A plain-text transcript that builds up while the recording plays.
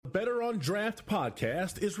Better on Draft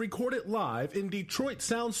podcast is recorded live in Detroit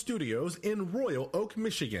Sound Studios in Royal Oak,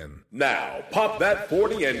 Michigan. Now, pop that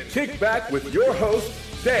 40 and kick back with your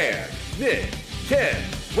hosts, Dan, Nick, Ken,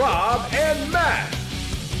 Rob, and Matt.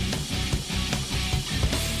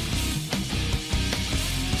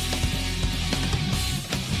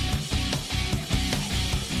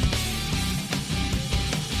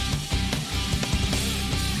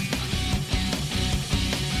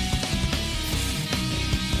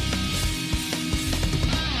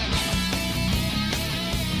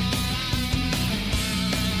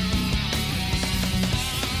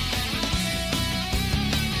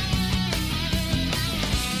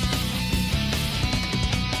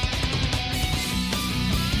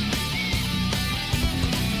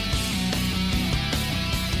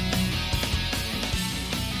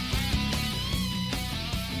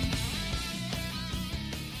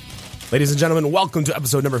 Ladies and gentlemen, welcome to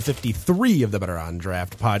episode number 53 of the Better on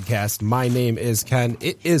Draft podcast. My name is Ken.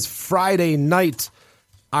 It is Friday night,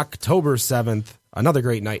 October 7th. Another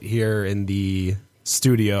great night here in the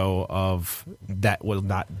studio of that will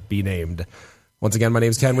not be named. Once again, my name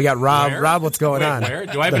is Ken. We got Rob. Where? Wrob, what's going on? Where?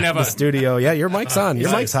 Do I even have the a studio? Yeah, your mic's on.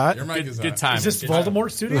 Your mic's hot. Your mic is good on. time? Is this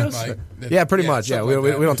Voldemort Studios? Yeah, pretty much. Yeah, we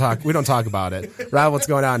don't talk. We don't talk about it. Rob, what's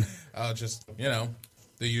going on? Just, you know,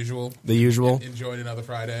 the usual. The usual. Enjoyed another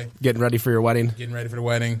Friday. Getting ready for your wedding. Getting ready for the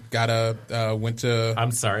wedding. Went to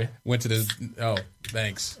the,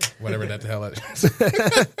 thanks. Whatever that the hell it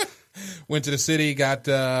is. Went to the city, got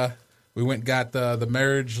the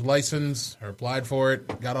marriage license, or applied for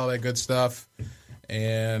it, got all that good stuff,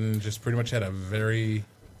 and just pretty much had a very,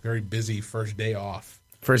 very busy first day off.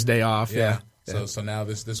 First day off, yeah. So now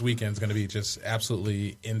this weekend's going to be just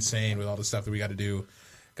absolutely insane with all the stuff that we got to do.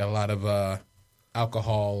 Got a lot of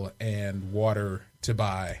alcohol and water to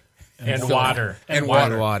buy. And water. And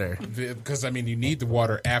water. water. Because, I mean, you need the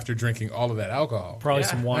water after drinking all of that alcohol. Probably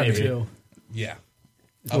some wine, too. Yeah.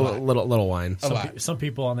 A little wine. Some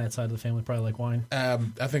people on that side of the family probably like wine. I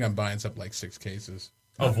think I'm buying something like 6 cases.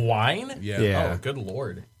 Of wine? Yeah. Oh, good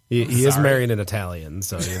Lord. He is marrying an Italian,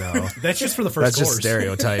 so, you know. That's just for the first That's course. just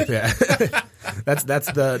stereotype, yeah. That's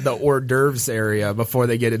the hors d'oeuvres area before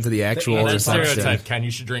they get into the actual That's reception. stereotype, Ken.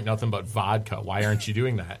 You should drink nothing but vodka. Why aren't you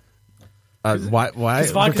doing that? Why?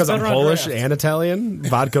 Because I'm Polish and Italian.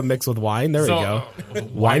 Vodka mixed with wine. There we go.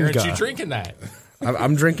 Why aren't you drinking that?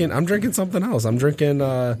 I'm drinking something else. I'm drinking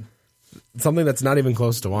something that's not even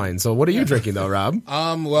close to wine. So what are you drinking though, Rob?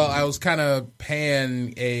 Well, I was kind of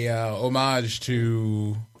paying a homage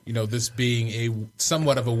to, you know, this being a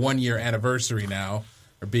somewhat of a 1-year anniversary now,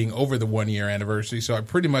 or being over the 1-year anniversary. So I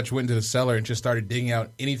pretty much went into the cellar and just started digging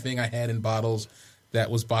out anything I had in bottles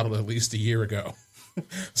that was bottled at least a year ago.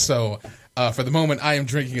 So for the moment, I am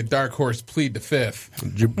drinking a Dark Horse Plead the Fifth.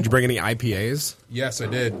 Did you bring any IPAs? Yes, I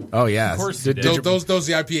did. Oh, yeah. Of course did you did. Those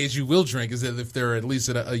the IPAs you will drink is if they're at least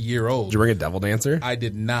a year old. Did you bring a Devil Dancer? I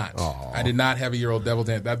did not. Aww. I did not have a year-old Devil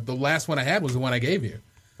Dancer. The last one I had was the one I gave you.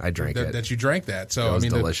 I drank it. That you drank that. So It was I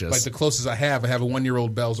mean, delicious. the closest I have a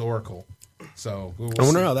 1-year-old Bell's Oracle. So we'll I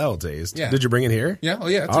wonder see. how that will taste. Yeah. Did you bring it here? Yeah. Oh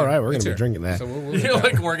yeah. All right, we're going to be drinking that. So we'll You know,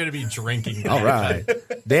 like we're going to be drinking that. All right.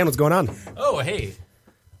 Dan, what's going on? Oh, hey.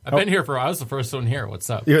 I've been here for a while. I was the first one here. What's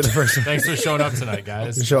up? You're the first one. Thanks for showing up tonight,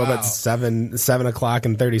 guys. Show up at 7 o'clock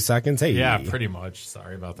and 30 seconds. Hey. Yeah, pretty much.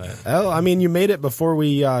 Sorry about that. Oh, I mean, you made it before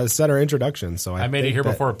we said our introduction, so I made it think here that-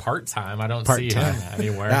 before part-time. I don't see Part-time. him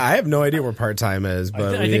anywhere. Yeah, I have no idea where part-time is,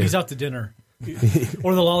 but I think he's out to dinner.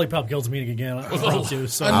 Or the Lollipop Guild's meeting again. I hope to.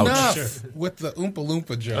 So enough Sure. with the Oompa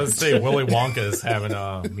Loompa I was jokes. say Willy Wonka is having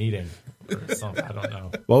a meeting or something. I don't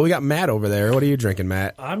know. Well, we got Matt over there. What are you drinking,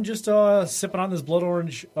 Matt? I'm just sipping on this blood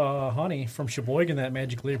orange honey from Sheboygan that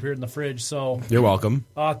magically appeared in the fridge. So You're welcome.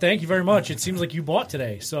 thank you very much. It seems like you bought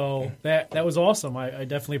today. So that was awesome. I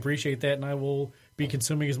definitely appreciate that, and I will be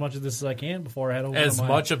consuming as much of this as I can before I head over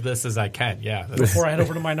Much of this as I can, yeah. before I head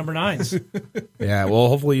over to my number 9s. Yeah, well,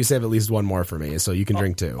 hopefully you save at least one more for me, so you can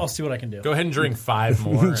drink 2. I'll see what I can do. Go ahead and drink 5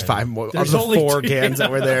 more. 5 more. Of There's the only 4 2. cans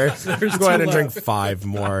that were there, There's go ahead 2 and drink left. 5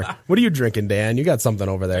 more. What are you drinking, Dan? You got something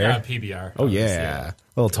over there. Yeah, PBR. Oh, yeah.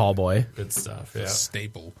 Little tall boy. Good stuff, yeah.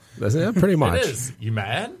 Staple. That's it, pretty much. It is. You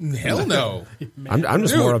mad? Hell no. I'm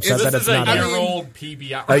just Dude, more upset This that it's is a not a year-old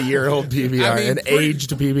PBR. year-old PBR, I mean, an aged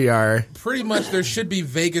PBR. Pretty much, there should be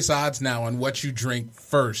Vegas odds now on what you drink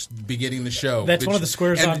first, beginning the show. That's one of the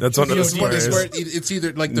squares And on That's one of the VOD. squares. It's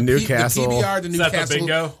either like the Newcastle. the PBR, the Is that the Newcastle,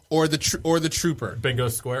 bingo? or the Trooper. Bingo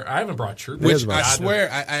Square. I haven't brought Trooper. Which about- I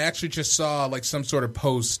swear, I actually just saw like some sort of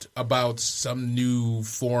post about some new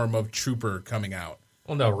form of Trooper coming out.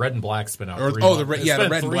 Well, no, Red and Black's been out. Or- 3 oh, months. the red- It's yeah, the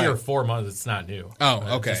been red and 3 or black. 4 months. It's not new.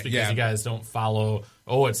 Oh, okay, Just because yeah. you guys don't follow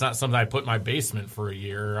oh, it's not something I put in my basement for a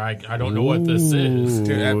year. I don't know what this is.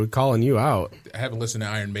 Dude, calling you out. I haven't listened to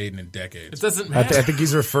Iron Maiden in decades. It doesn't matter. I think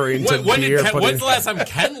he's referring to beer. When's the last time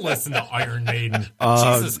Ken listened to Iron Maiden?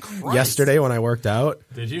 Jesus Christ. Yesterday when I worked out.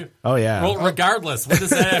 Did you? Oh, yeah. Well, regardless, what does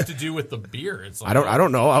that have to do with the beer? It's like, I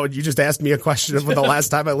don't know. You just asked me a question of the last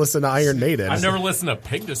time I listened to Iron Maiden. I've never listened to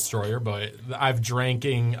Pig Destroyer, but I've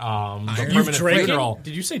dranking the You've Permanent drank Funeral.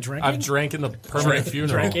 Did you say drinking? I've drank in the Permanent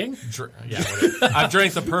Funeral. Drinking? Yeah, whatever. I've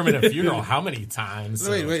drank the Permanent Funeral how many times?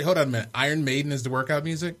 So. Wait, hold on a minute. Iron Maiden is the workout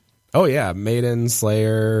music? Oh, yeah. Maiden,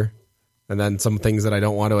 Slayer, and then some things that I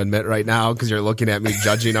don't want to admit right now because you're looking at me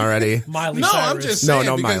judging already. Miley No, Cyrus. I'm just saying.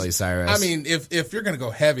 No, because, Miley Cyrus. I mean, if you're going to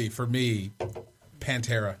go heavy, for me,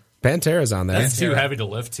 Pantera. Pantera's on there. That's too heavy to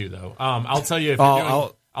lift to, though. I'll tell you if you're doing,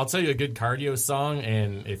 I'll tell you a good cardio song,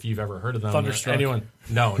 and if you've ever heard of them, Thunderstruck. anyone?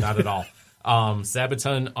 No, not at all.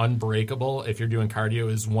 Sabaton Unbreakable, if you're doing cardio,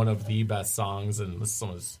 is one of the best songs, and this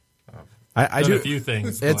song is I do a few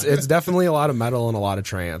things. It's definitely a lot of metal and a lot of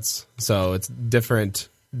trance, so it's different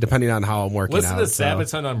depending on how I'm working Listen out. to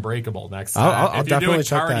Sabaton Unbreakable next time. I'll if you're definitely doing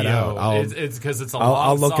check that cardio, out. It's because it's a long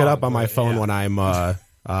I'll look song, it up on my but, phone yeah. when I'm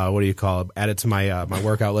what do you call it? Add it to my my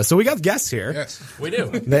workout list. So we got guests here. Yes. We do.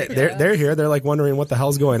 They're here. They're like wondering what the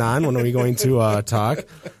hell's going on. When are we going to talk?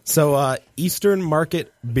 So Eastern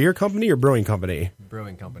Market Beer Company or Brewing Company?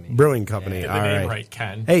 Brewing company. Brewing Company. Get the All name right. right,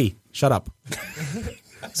 Ken. Hey, shut up.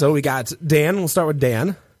 So we got Dan. We'll start with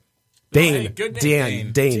Dan. Dayne. Hey, good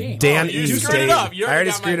name. Dayne. Dayne. Dan. You E. screwed it Dane. up. You I already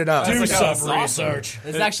got screwed it up. That's Do like some awesome. research.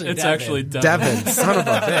 It's actually It's Devin. actually Devin. Devin, son of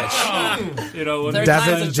a bitch. You know, when Third time's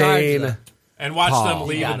Devin, the charge, Jane. though. And watch Paul. them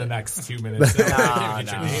leave Got in the it. next 2 minutes. Get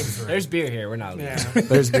your names right. There's beer here. We're not leaving.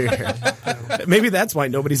 There's beer. Maybe that's why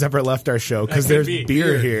nobody's ever left our show, because That could there's be.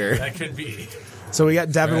 beer here. That could be. So we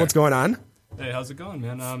got Devin. What's going on? Hey, how's it going,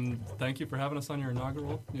 man? Thank you for having us on your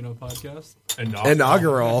inaugural, podcast.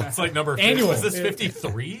 Inaugural. It's like number 50. Annual. Is this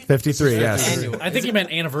 53? 53, yes. Annual. I think you meant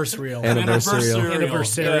anniversarial.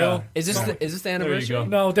 Anniversarial. Is this the anniversary? go.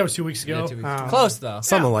 No, that was 2 weeks ago. 2 weeks. Close though.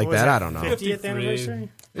 Something like that. I don't know. 50th anniversary?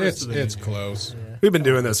 It's close. We've been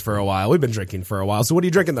doing this for a while. We've been drinking for a while. So what are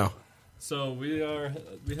you drinking, though? So we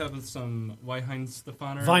have some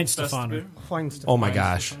Weihenstephaner. Weihenstephaner. Oh, my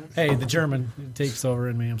gosh. Hey, the German takes over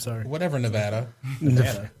in me. I'm sorry. Whatever, Nevada.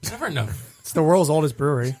 Never know. It's the world's oldest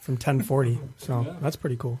brewery from 1040, so that's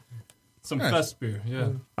pretty cool. Some fest beer, yeah.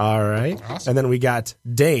 All right. Awesome. And then we got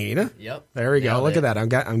Dayne. Yep. There we go. Nailed Look it. at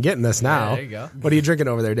that. I'm getting this now. Yeah, there you go. What are you drinking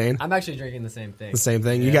over there, Dayne? I'm actually drinking the same thing. The same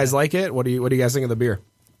thing. You guys like it? What do you guys think of the beer?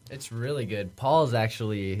 It's really good. Paul's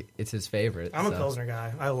actually, it's his favorite. I'm a so. Pilsner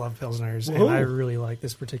guy. I love Pilsners, and I really like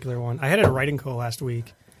this particular one. I had it at Writing Co. last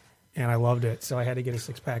week, and I loved it, so I had to get a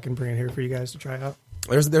 6-pack and bring it here for you guys to try out.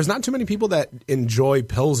 There's not too many people that enjoy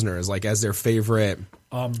Pilsners like as their favorite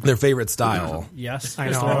style. Yes. I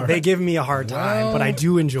yes, know. there are. They give me a hard time, but I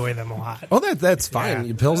do enjoy them a lot. Oh, that's fine.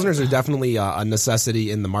 Yeah. Pilsners are definitely a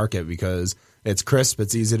necessity in the market because it's crisp,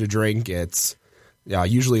 it's easy to drink, it's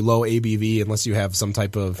usually low ABV unless you have some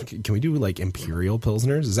type of. Can we do like Imperial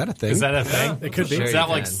Pilsners? Is that a thing? Is that a thing? It could be. Sure Is you that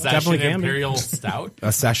like can. Session Definitely can be. Imperial Stout?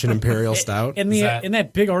 a session Imperial Stout? In that-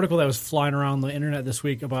 that big article that was flying around the internet this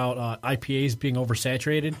week about IPAs being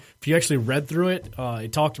oversaturated, if you actually read through it,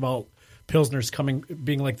 it talked about Pilsners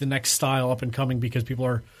being like the next style up and coming because people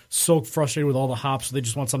are so frustrated with all the hops, so they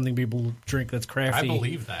just want something people drink that's crafty. I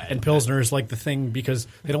believe that. And Pilsner is like the thing because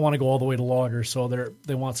they don't want to go all the way to lager, so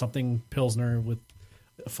they want something Pilsner with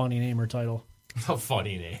a funny name or title. A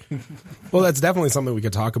funny name. Well, that's definitely something we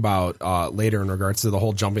could talk about later in regards to the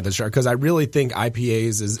whole jumping the shark because I really think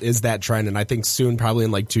IPAs is that trend, and I think soon, probably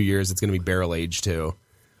in like 2 years, it's going to be barrel aged too.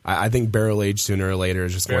 I think barrel aged sooner or later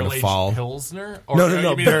is just going to Barrel-aged fall. Pilsner? Or No,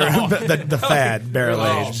 you mean- the fad barrel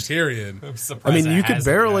aged. Period. I'm I surprised mean, it you could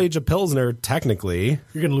hasn't barrel yet. age a Pilsner technically,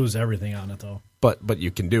 You're going to lose everything on it, though. but you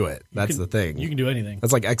can do it. That's the thing. You can do anything.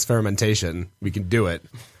 That's like experimentation. We can do it.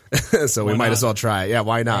 So we might as well try. Yeah,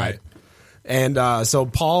 why not? Right. And so,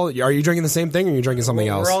 Paul, are you drinking the same thing or are you drinking something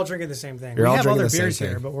else? We're all drinking the same thing. You're we all have drinking other the same beers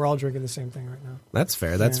here, thing. but we're all drinking the same thing right now. That's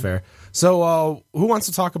fair. That's fair. So who wants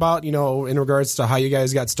to talk about, in regards to how you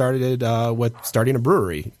guys got started with starting a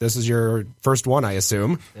brewery? This is your first one, I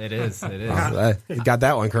assume. It is. It is. You got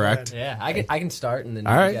that one correct. Yeah, I can start and then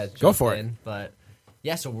All you right, guys go jump for it. in. But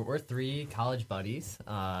yeah, so we're 3 college buddies,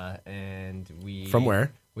 and we From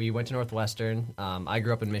where? We went to Northwestern. I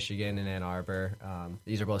grew up in Michigan in Ann Arbor.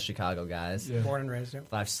 These are both Chicago guys. Born and raised. Yep.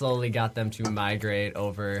 I've slowly got them to migrate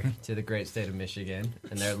over to the great state of Michigan,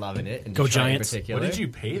 and they're loving it. And Go Detroit in Giants. particular. What did you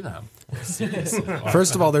pay them? Seriously.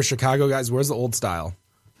 First of all, they're Chicago guys. Where's the old style?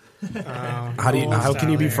 How can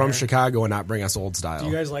you be from Chicago and not bring us old style? Do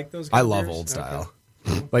you guys like those? I kind of love beers? old style. Okay.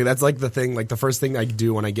 Like that's like the thing. Like the first thing I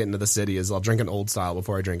do when I get into the city is I'll drink an old style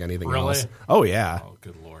before I drink anything Really? else. Oh yeah. Oh,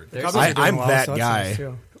 good lord. I'm well, that so that's guy. nice,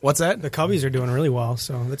 too. What's that? The Cubbies are doing really well,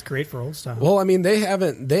 so that's great for old style. Well, I mean, they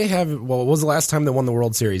haven't. Well, what was the last time they won the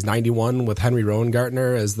World Series? 91 with Henry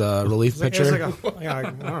Rowengartner as the relief It was pitcher. like I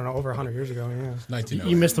don't know, over 100 years ago. Yeah, 1908.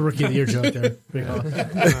 You missed the Rookie of the Year joke there.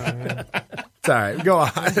 It's all right. Go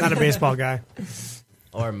on. Not a baseball guy.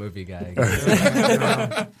 Or a movie guy.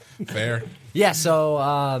 Fair. Yeah,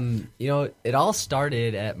 so it all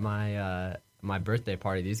started at my birthday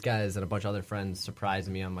party. These guys and a bunch of other friends surprised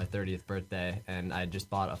me on my 30th birthday, and I just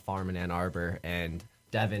bought a farm in Ann Arbor, and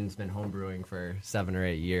Devin's been homebrewing for 7 or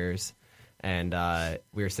 8 years. And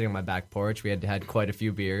we were sitting on my back porch. We had quite a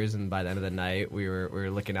few beers, and by the end of the night, we were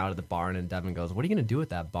looking out at the barn. And Devin goes, "What are you gonna do with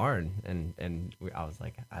that barn?" I was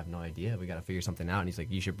like, "I have no idea. We got to figure something out." And he's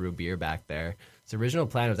like, "You should brew beer back there." So the original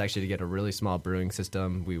plan was actually to get a really small brewing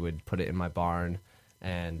system. We would put it in my barn,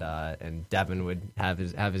 and Devin would have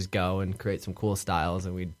his go and create some cool styles,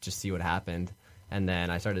 and we'd just see what happened. And then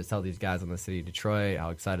I started to tell these guys in the city of Detroit how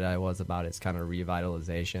excited I was about its kind of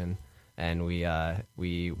revitalization. And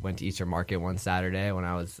we went to Eastern Market one Saturday when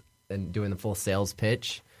I was doing the full sales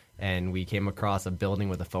pitch, and we came across a building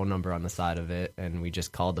with a phone number on the side of it, and we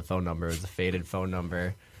just called the phone number. It was a faded phone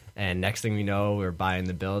number. And next thing we know, we were buying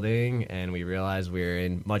the building, and we realized we were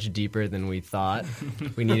in much deeper than we thought.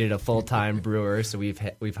 We needed a full-time brewer, so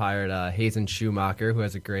we've hired Hazen Schumacher, who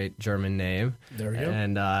has a great German name. There we go.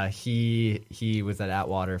 And he was at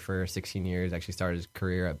Atwater for 16 years, actually started his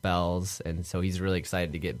career at Bell's, and so he's really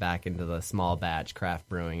excited to get back into the small batch craft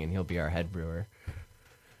brewing, and he'll be our head brewer.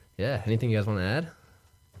 Yeah, anything you guys want to add?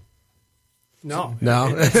 No,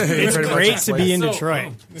 It's great to be in So-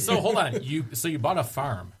 Detroit. So hold on. You bought a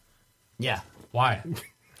farm. Yeah. Why?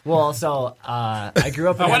 Well, so I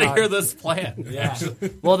grew up in I want Ann to Arbor. hear this plan. Yeah.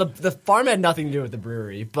 Well, the farm had nothing to do with the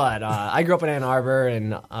brewery, but I grew up in Ann Arbor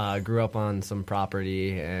and grew up on some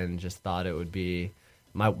property and just thought it would be.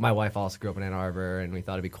 My wife also grew up in Ann Arbor, and we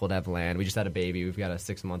thought it'd be cool to have land. We just had a baby. We've got a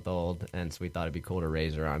 6-month-old, and so we thought it'd be cool to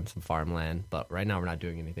raise her on some farmland. But right now, we're not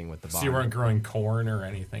doing anything with the barn. So you weren't growing corn or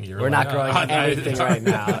anything. We're not growing anything right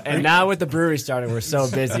now. And now with the brewery starting, we're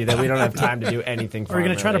so busy that we don't have time to do anything. Are you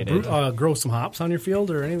going to try farm-related. to grow some hops on your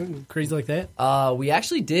field or anything crazy like that? We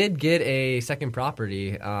actually did get a second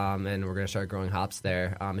property, and we're going to start growing hops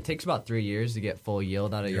there. It takes about 3 years to get full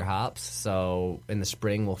yield out of your hops. So in the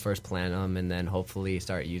spring, we'll first plant them and then hopefully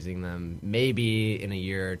start using them maybe in a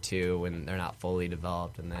year or two when they're not fully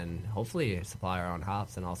developed, and then hopefully supply our own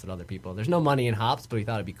hops and also to other people. There's no money in hops, but we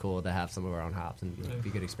thought it'd be cool to have some of our own hops and it'd be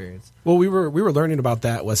a good experience. Well, we were learning about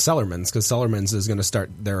that with Sellerman's because Sellerman's is going to start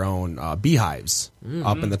their own beehives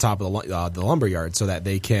up in the top of the lumber yard so that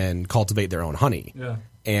they can cultivate their own honey. Yeah.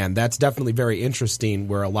 And that's definitely very interesting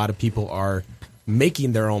where a lot of people are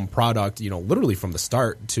making their own product, literally from the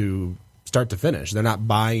start to finish. They're not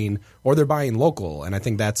buying, or they're buying local. And I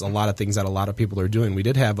think that's a lot of things that a lot of people are doing. We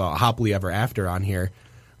did have Hopley Ever After on here,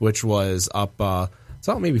 which was up, it's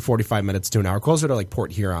about maybe 45 minutes to an hour, closer to like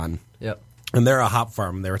Port Huron. Yep. And they're a hop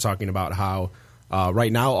farm. They were talking about how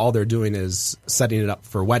right now all they're doing is setting it up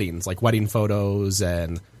for weddings, like wedding photos,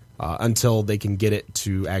 and until they can get it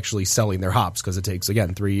to actually selling their hops, because it takes,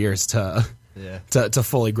 again, 3 years to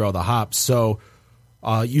fully grow the hops. So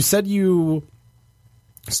you said you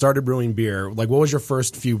started brewing beer. Like, what was your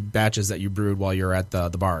first few batches that you brewed while you were at the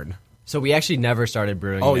barn? So we actually never started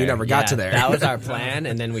brewing. Oh, you there. never got to there. That was our plan,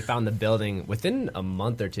 and then we found the building within a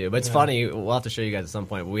month or two. But it's funny. We'll have to show you guys at some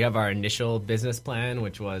point. But we have our initial business plan,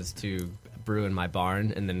 which was to brew in my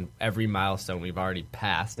barn, and then every milestone we've already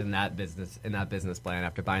passed in that business plan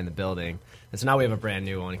after buying the building. And so now we have a brand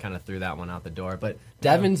new one. Kind of threw that one out the door. But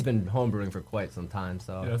Devin's been homebrewing for quite some time.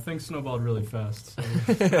 So Yeah, things snowballed really fast.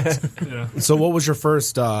 So, So what was your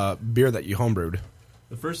first beer that you homebrewed?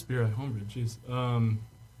 the first beer I homebrewed,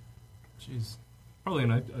 probably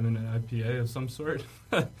an IPA of some sort.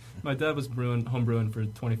 My dad was homebrewing for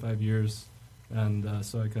 25 years, and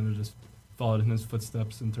so I kind of just followed in his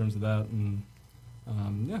footsteps in terms of that, and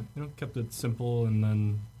kept it simple. And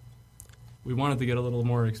then we wanted to get a little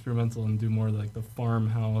more experimental and do more like the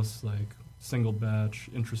farmhouse, like single batch,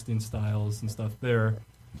 interesting styles and stuff there.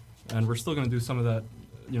 And we're still going to do some of that,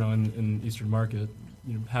 in Eastern Market.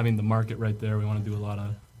 Having the market right there, we want to do a lot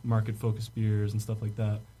of market-focused beers and stuff like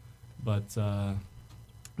that. But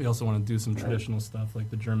we also want to do some traditional stuff, like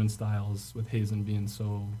the German styles, with Hazen being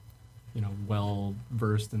so, well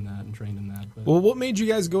versed in that and trained in that. But Well, what made you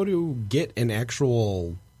guys go to get an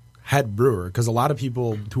actual head brewer? Because a lot of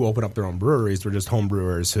people who open up their own breweries were just home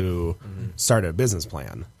brewers who started a business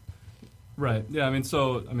plan. right, yeah.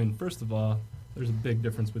 First of all, there's a big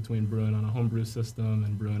difference between brewing on a homebrew system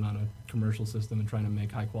and brewing on a commercial system and trying to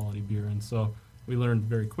make high-quality beer. And so we learned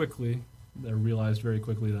very quickly, realized very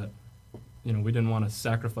quickly that, we didn't want to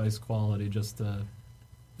sacrifice quality just to,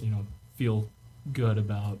 feel good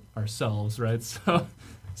about ourselves, right?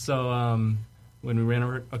 So when we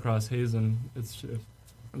ran across Hazen, it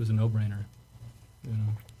was a no-brainer.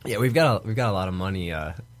 Yeah, we've got a lot of money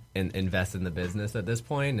invested in the business at this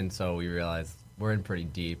point, and so we realized we're in pretty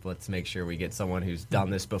deep. Let's make sure we get someone who's done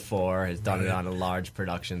this before, has done it on a large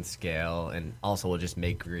production scale, and also will just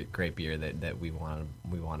make great beer that we want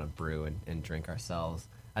to brew and drink ourselves.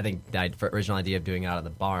 I think the original idea of doing it out of the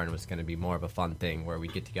barn was going to be more of a fun thing where we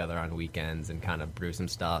get together on weekends and kind of brew some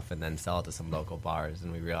stuff and then sell it to some local bars.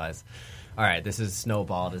 And we realized, all right, this is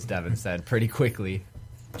snowballed, as Devin said, pretty quickly.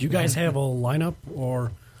 Do you guys have a lineup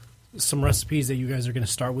or some recipes that you guys are going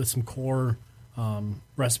to start with, some core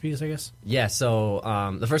recipes, I guess? Yeah, so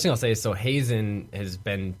the first thing I'll say is, so Hazen has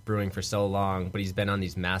been brewing for so long, but he's been on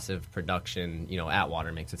these massive production,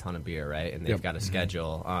 Atwater makes a ton of beer, right? And they've got a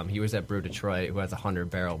schedule. He was at Brew Detroit, who has a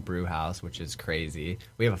 100-barrel brew house, which is crazy.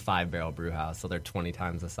 We have a 5-barrel brew house, so they're 20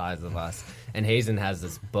 times the size of us. And Hazen has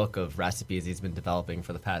this book of recipes he's been developing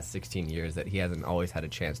for the past 16 years that he hasn't always had a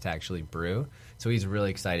chance to actually brew. So he's really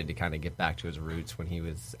excited to kind of get back to his roots when he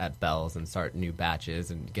was at Bell's and start new batches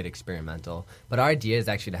and get experimental. But our idea is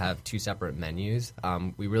actually to have 2 separate menus.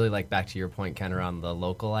 We really like, back to your point, Ken, around the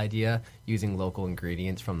local idea, using local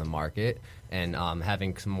ingredients from the market and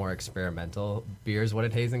having some more experimental beers. What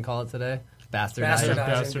did Hazen call it today?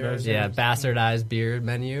 Bastardized. Yeah, bastardized beer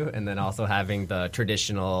menu, and then also having the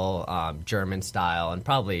traditional German style, and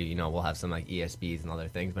probably, we'll have some like ESBs and other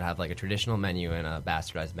things, but have like a traditional menu and a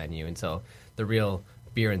bastardized menu. And so the real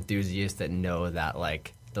beer enthusiasts that know that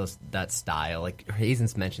that style, like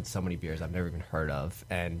Hazen's mentioned so many beers I've never even heard of,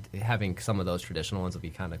 and having some of those traditional ones will be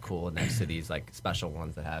kind of cool next to these like special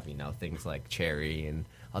ones that have things like cherry and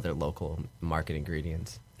other local market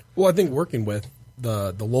ingredients. Well, I think working with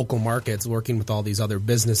the local markets, working with all these other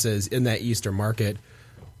businesses in that Easter market,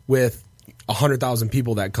 with 100,000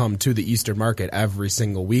 people that come to the Easter market every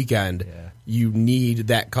single weekend, you need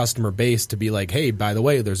that customer base to be like, hey, by the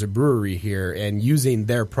way, there's a brewery here, and using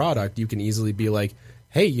their product, you can easily be like,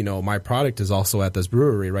 hey, my product is also at this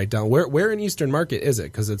brewery right down. Where in Eastern Market is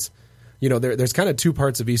it? Because it's, there's kind of 2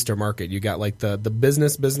 parts of Eastern Market. You got like the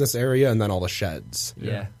business area and then all the sheds.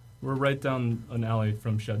 Yeah. We're right down an alley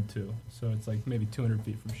from Shed 2, so it's like maybe 200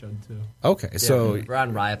 feet from Shed 2. Okay, so we're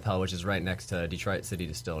on Riopel, which is right next to Detroit City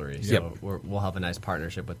Distillery. So we'll have a nice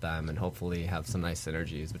partnership with them and hopefully have some nice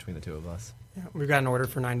synergies between the 2 of us. Yeah, we've got an order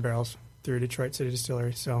for 9 barrels through Detroit City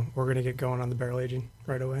Distillery, so we're going to get going on the barrel aging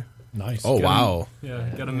right away. Nice. Oh, wow.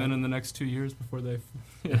 Get them in the next 2 years before they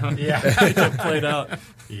get played out.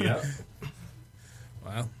 Yeah.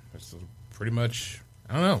 Well, that's pretty much,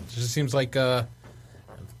 I don't know. It just seems like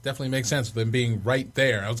definitely makes sense with them being right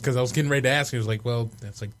there. Because I was getting ready to ask you, I was like, well,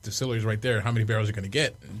 that's like distillery's right there. How many barrels are you going to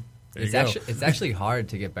get? And there you go. It's actually hard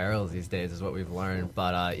to get barrels these days, is what we've learned.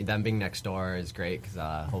 But them being next door is great because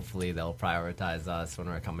hopefully they'll prioritize us when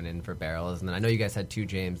we're coming in for barrels. And then I know you guys had 2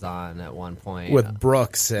 James on at one point with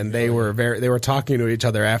Brooks, and they were talking to each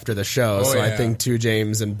other after the show. I think 2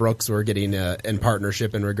 James and Brooks were getting in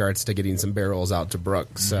partnership in regards to getting some barrels out to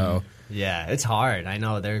Brooks. So. Yeah, it's hard. I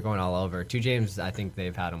know they're going all over. 2 James, I think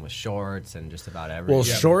they've had them with Shorts and just about everything. Well,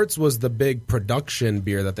 Shorts was the big production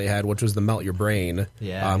beer that they had, which was the Melt Your Brain.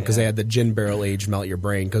 Because they had the gin barrel aged Melt Your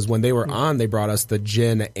Brain. Because when they were on, they brought us the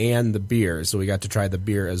gin and the beer, so we got to try the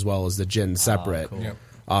beer as well as the gin separate. Cool. Yep.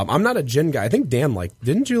 I'm not a gin guy. I think Dan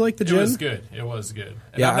didn't you like the gin? It was good.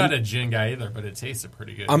 And I'm not a gin guy either, but it tasted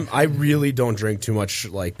pretty good. I really don't drink too much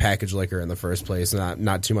like packaged liquor in the first place.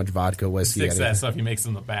 Not too much vodka, whiskey. Sticks that stuff he makes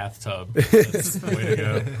in the bathtub. That's the way to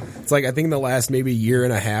go. It's like I think in the last maybe year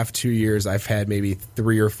and a half, 2 years, I've had maybe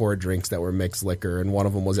 3 or 4 drinks that were mixed liquor, and one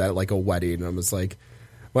of them was at like a wedding, and I was like,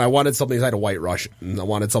 well, I wanted something. I had a White Russian. And I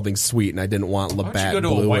wanted something sweet, and I didn't want Labatt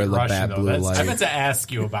Blue or Labatt Blue Light. I meant to ask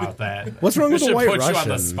you about that. What's wrong with the White Russian? Put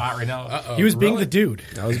you on the spot right now. He was being the dude.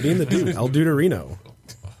 I was being the dude. El Duderino.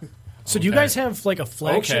 So do you guys have like a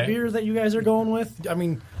flagship beer that you guys are going with? I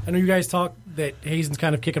mean, I know you guys talk that Hazen's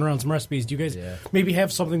kind of kicking around some recipes. Do you guys maybe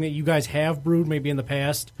have something that you guys have brewed maybe in the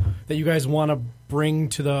past that you guys want to bring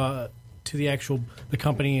to the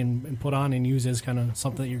company and put on and use as kind of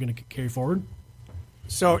something that you're going to carry forward?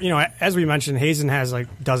 So, as we mentioned, Hazen has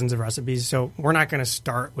like dozens of recipes, so we're not going to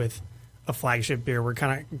start with a flagship beer. We're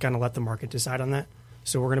kind of going to let the market decide on that.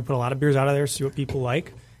 So we're going to put a lot of beers out of there, see what people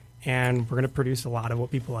like, and we're going to produce a lot of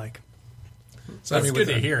what people like. So That's good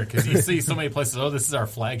to hear because you see so many places. Oh, this is our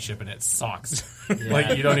flagship, and it sucks. Yeah.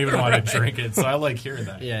 Like you don't even want to drink it. So I like hearing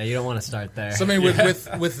that. Yeah, you don't want to start there. So I mean,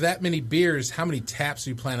 with that many beers, how many taps do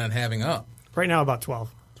you plan on having up? Right now, about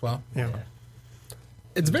 12. 12. Yeah.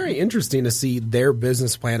 It's very interesting to see their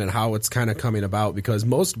business plan and how it's kind of coming about because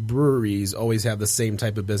most breweries always have the same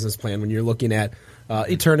type of business plan when you're looking at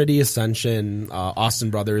Eternity, Ascension, Austin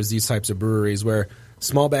Brothers, these types of breweries where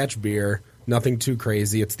small batch beer, nothing too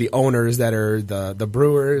crazy. It's the owners that are the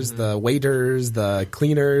brewers, the waiters, the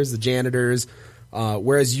cleaners, the janitors.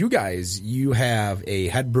 Whereas you guys, you have a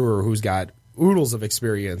head brewer who's got oodles of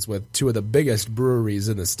experience with two of the biggest breweries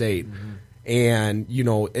in the state. And, you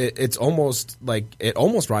know, it's almost like it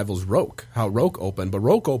almost rivals Roke, how Roke opened, but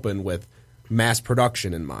Roke opened with mass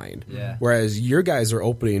production in mind. Yeah. Whereas your guys are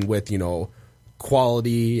opening with, you know,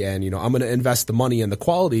 quality and, you know, I'm going to invest the money in the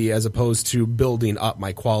quality as opposed to building up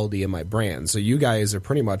my quality and my brand. So you guys are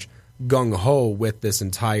pretty much gung-ho with this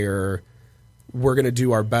entire, we're going to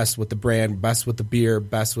do our best with the brand, best with the beer,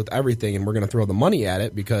 best with everything, and we're going to throw the money at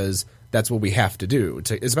it because that's what we have to do,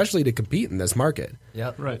 especially to compete in this market.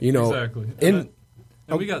 Yep. Right. You know, exactly. And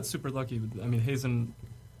we got super lucky. I mean, Hazen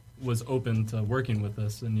was open to working with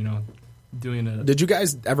us and, you know, doing it. Did you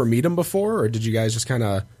guys ever meet him before, or did you guys just kind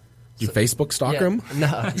of Facebook stalk him?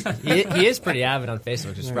 No, he is pretty avid on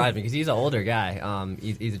Facebook, which surprised me because he's an older guy.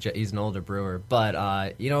 He's an older brewer,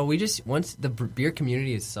 but you know, once the beer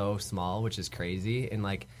community is so small, which is crazy, and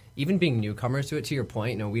like even being newcomers to it. To your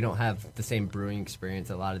point, you know, we don't have the same brewing experience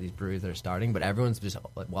that a lot of these breweries that are starting, but everyone's just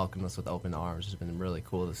welcomed us with open arms. It's been really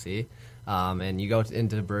cool to see. And you go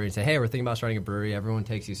into the brewery and say, "Hey, we're thinking about starting a brewery." Everyone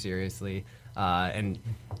takes you seriously, and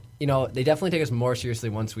you know, they definitely take us more seriously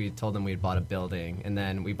once we told them we'd bought a building, and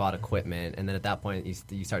then we bought equipment, and then at that point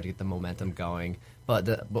you start to get the momentum going. But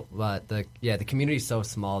the community is so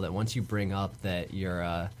small that once you bring up that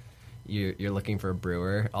you're looking for a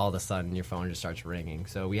brewer, all of a sudden your phone just starts ringing.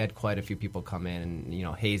 So we had quite a few people come in, and you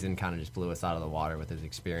know, Hazen kind of just blew us out of the water with his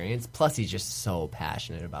experience. Plus, he's just so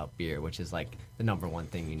passionate about beer, which is like the number one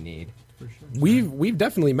thing you need. For sure. We've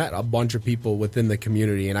definitely met a bunch of people within the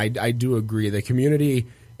community, and I do agree the community.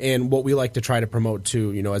 And what we like to try to promote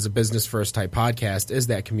too, you know, as a business first type podcast is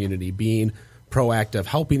that community being proactive,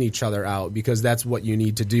 helping each other out, because that's what you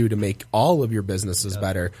need to do to make all of your businesses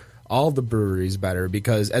better, all the breweries better,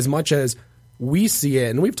 because as much as we see it,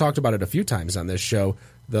 and we've talked about it a few times on this show,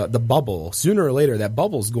 the bubble, sooner or later that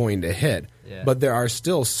bubble's going to hit. Yeah. But there are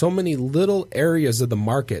still so many little areas of the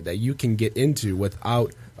market that you can get into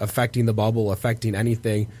without affecting the bubble, affecting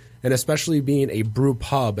anything. And especially being a brew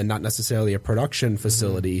pub and not necessarily a production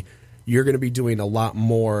facility, you're going to be doing a lot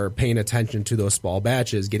more paying attention to those small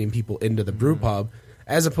batches, getting people into the brew pub,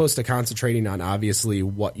 as opposed to concentrating on obviously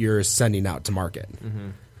what you're sending out to market.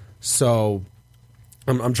 So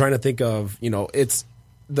I'm trying to think of, you know, it's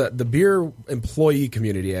the beer employee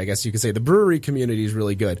community, I guess you could say. The brewery community is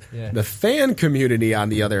really good. Yeah. The fan community, on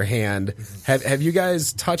the other hand, have you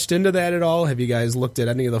guys touched into that at all? Have you guys looked at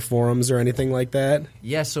any of the forums or anything like that?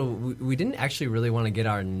 Yeah, so we didn't actually really want to get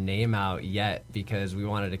our name out yet because we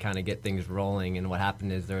wanted to kind of get things rolling. And what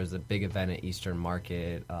happened is there was a big event at Eastern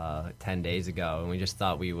Market 10 days ago, and we just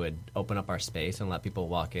thought we would open up our space and let people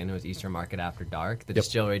walk in. It was Eastern Market After Dark. The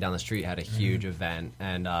distillery down the street had a huge event,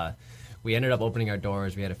 and we ended up opening our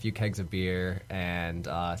doors. We had a few kegs of beer and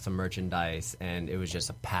some merchandise, and it was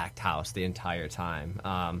just a packed house the entire time.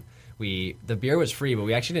 The beer was free, but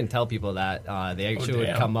we actually didn't tell people that. They actually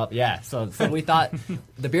would come up. Yeah, so we thought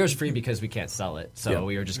the beer was free because we can't sell it, so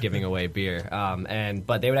we were just giving away beer.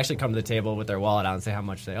 But they would actually come to the table with their wallet out and say how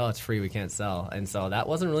much it's free, we can't sell. And so that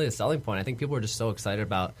wasn't really a selling point. I think people were just so excited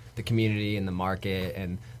about the community and the market,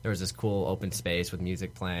 and there was this cool open space with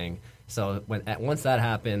music playing. So once that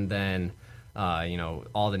happened, then you know,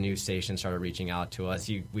 all the news stations started reaching out to us.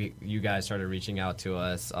 You guys started reaching out to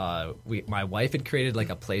us. My wife had created like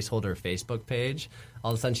a placeholder Facebook page.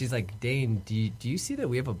 All of a sudden, she's like, "Dayne, do you see that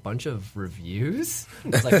we have a bunch of reviews?" I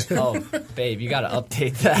was like, "Oh, babe, you got to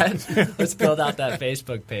update that. Let's build out that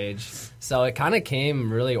Facebook page." So it kind of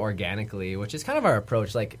came really organically, which is kind of our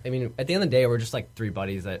approach. Like, I mean, at the end of the day, we're just like three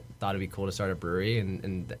buddies that thought it'd be cool to start a brewery,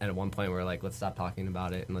 and at one point, we were like, "Let's stop talking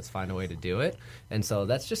about it and let's find a way to do it." And so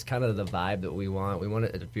that's just kind of the vibe that we want. We want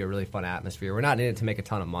it to be a really fun atmosphere. We're not in it to make a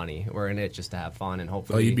ton of money. We're in it just to have fun and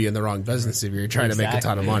hopefully. Well, you'd be in the wrong business if you're trying to make a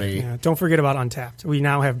ton of money. Yeah, don't forget about Untapped. we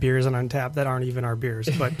now have beers on Untappd that aren't even our beers,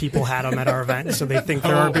 but people had them at our event, so they think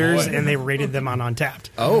they're our beers, and they rated them on Untappd.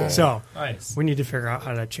 Oh. So Nice. we need to figure out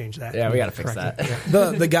how to change that. Yeah, we got to fix that.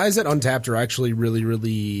 The guys at Untappd are actually really,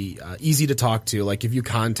 really easy to talk to. Like, if you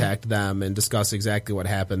contact them and discuss exactly what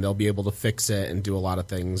happened, they'll be able to fix it and do a lot of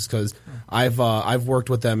things. Because I've worked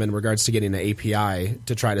with them in regards to getting an API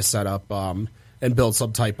to try to set up and build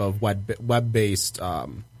some type of web-based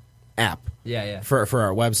app. For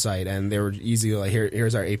our website, and they were easy. Like,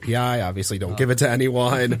 here's our API. Obviously, don't give it to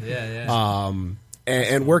anyone.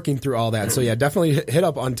 And working through all that. So yeah, definitely hit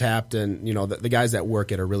up Untappd, and the guys that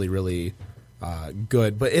work it are really, really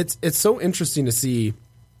good. But it's so interesting to see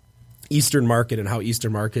Eastern Market and how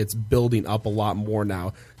Eastern Market's building up a lot more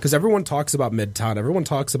now, because everyone talks about Midtown, everyone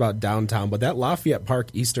talks about downtown, but that Lafayette Park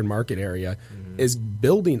Eastern Market area is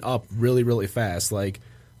building up really, really fast. Like,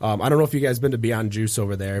 I don't know if you guys been to Beyond Juice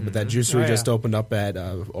over there, but that juicery just opened up at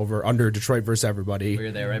under Detroit versus Everybody. We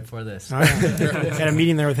were there right before this. Had a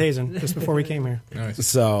meeting there with Hazen just before we came here. Nice.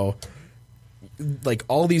 So, like,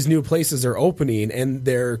 all these new places are opening, and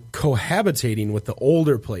they're cohabitating with the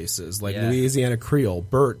older places like Louisiana Creole,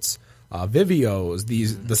 Burt's, Vivio's,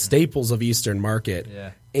 the staples of Eastern Market.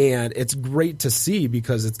 And it's great to see,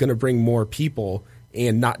 because it's going to bring more people,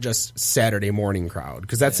 and not just Saturday morning crowd,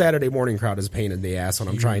 because that Saturday morning crowd is a pain in the ass when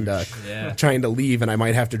I'm trying to leave, and I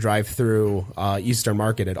might have to drive through Eastern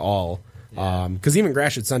Market at all, because even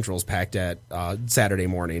Gratiot Central is packed at Saturday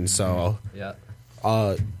morning. So,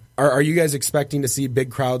 are you guys expecting to see big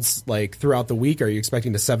crowds like throughout the week? Are you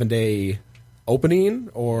expecting a 7-day opening,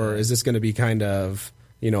 or is this going to be kind of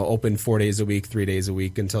open 4 days a week, 3 days a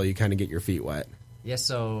week until you kind of get your feet wet? Yeah,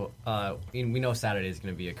 so we know Saturday is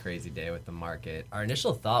going to be a crazy day with the market. Our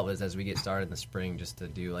initial thought was, as we get started in the spring, just to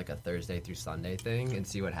do like a Thursday through Sunday thing and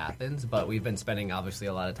see what happens. But we've been spending, obviously,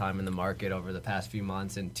 a lot of time in the market over the past few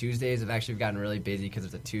months. And Tuesdays have actually gotten really busy because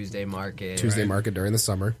there's a Tuesday market. Market during the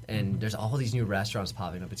summer. And there's all these new restaurants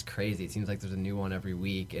popping up. It's crazy. It seems like there's a new one every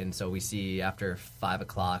week. And so we see after 5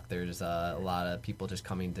 o'clock, there's a lot of people just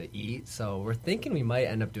coming to eat. So we're thinking we might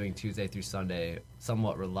end up doing Tuesday through Sunday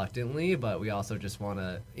somewhat reluctantly, but we also just want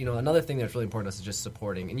to, another thing that's really important to us is just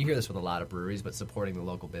supporting, and you hear this with a lot of breweries, but supporting the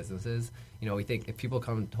local businesses. We think if people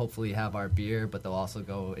come, hopefully have our beer, but they'll also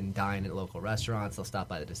go and dine at local restaurants, they'll stop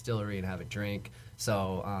by the distillery and have a drink.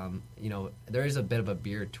 So, there is a bit of a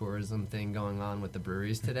beer tourism thing going on with the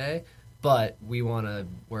breweries today, but we want to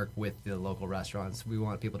work with the local restaurants. We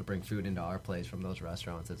want people to bring food into our place from those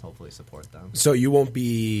restaurants and hopefully support them. So you won't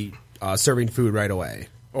be serving food right away,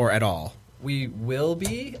 or at all? We will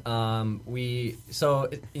be. It's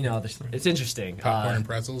interesting. Popcorn and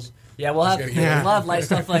pretzels. Yeah, we'll have light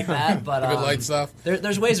stuff like that, but good light stuff.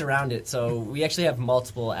 There's ways around it. So we actually have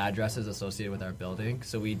multiple addresses associated with our building.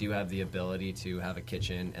 So we do have the ability to have a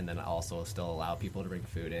kitchen, and then also still allow people to bring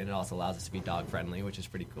food in. It also allows us to be dog friendly, which is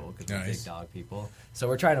pretty cool because we're big dog people. So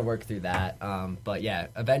we're trying to work through that. But yeah,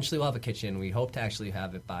 eventually we'll have a kitchen. We hope to actually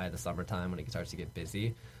have it by the summertime when it starts to get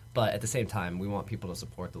busy. But at the same time, we want people to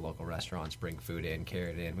support the local restaurants, bring food in, carry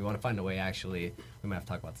it in. We want to find a way, actually, we might have to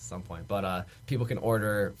talk about this at some point, but people can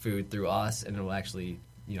order food through us, and it will actually,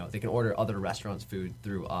 they can order other restaurants' food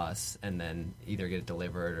through us, and then either get it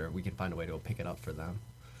delivered, or we can find a way to pick it up for them.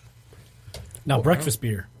 Now, breakfast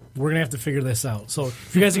beer. We're going to have to figure this out. So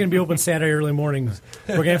if you guys are going to be open Saturday early mornings,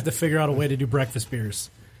 we're going to have to figure out a way to do breakfast beers.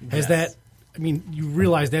 You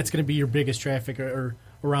realize that's going to be your biggest traffic or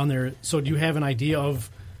around there. So do you have an idea of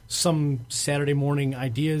some Saturday morning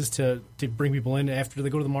ideas to bring people in after they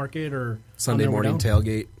go to the market, or Sunday morning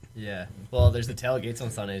tailgate? Yeah. Well, there's the tailgates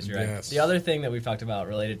on Sundays, right? Yes. The other thing that we've talked about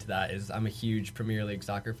related to that is I'm a huge Premier League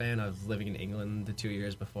soccer fan. I was living in England the 2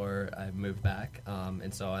 years before I moved back,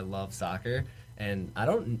 and so I love soccer. And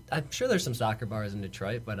I'm sure there's some soccer bars in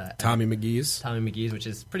Detroit, but Tommy McGee's, which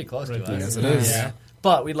is pretty close to us. Yes, it is. Yeah.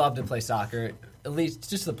 But we'd love to play soccer, at least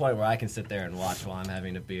just to the point where I can sit there and watch while I'm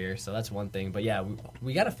having a beer. So that's one thing. But yeah,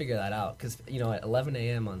 we got to figure that out because at 11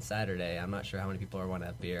 a.m. on Saturday, I'm not sure how many people are want to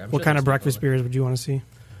have beer. What kind of breakfast beers would you want to see?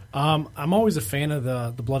 I'm always a fan of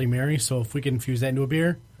the Bloody Mary, so if we can infuse that into a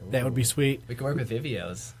beer, that would be sweet. We can work with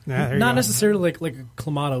Vivio's. Yeah, not necessarily like a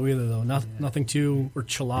Clamato either, though. Nothing too or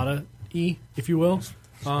Chelada-y, if you will.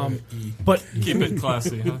 But keep it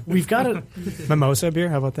classy, huh? We've got a mimosa beer.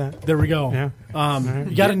 How about that? There we go. Yeah.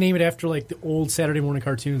 You got to name it after like the old Saturday morning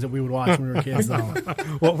cartoons that we would watch when we were kids. Though.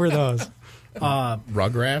 What were those?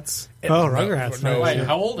 Rugrats. Rugrats. No, Wait,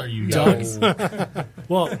 how old are you guys?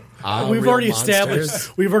 Well, we've already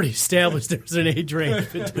established there's an age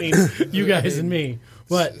range between you guys and me.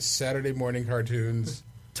 What Saturday morning cartoons?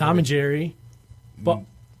 Tom and Jerry,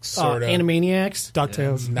 sort of Animaniacs,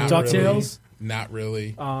 DuckTales. Not DuckTales. Really. Not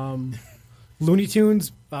really. Looney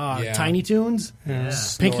Tunes, Tiny Tunes,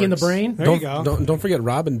 Pinky and the Brain. There you go. Don't forget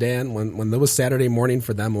Rob and Dan. When there was Saturday morning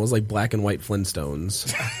for them, it was like black and white Flintstones.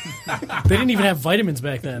 They didn't even have vitamins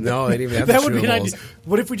back then. No, they didn't even have That the would be an chewables. idea.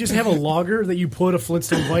 What if we just have a lager that you put a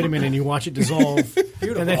Flintstone vitamin and you watch it dissolve?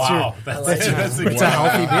 And that's Wow, that's it's a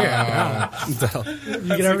healthy beer. You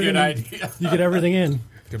get everything. good idea. You get everything in.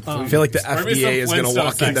 I feel like the FDA is going to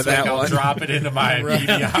walk into that I'll one. drop it into my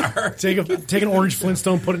PBR. Take an orange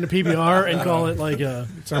Flintstone, put it in a PBR, and call it like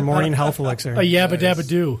It's our morning health elixir. a Yabba Dabba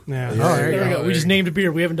Doo. Yeah. Oh, There we go. We just named a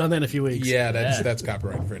beer. We haven't done that in a few weeks. Yeah, that's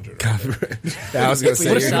copyright infringement. Yeah, I was going to We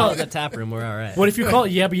say. just sell it in the tap room. We're all right. What if you call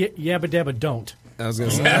it Yabba Dabba Don't? I was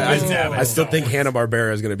going to say. I still think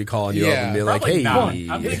Hanna-Barbera is going to be calling you up and be like, "Hey,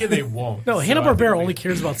 I'm thinking they won't. No, So Hanna-Barbera I think only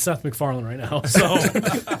cares about Seth MacFarlane right now. So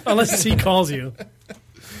unless he calls you,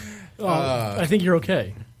 I think you're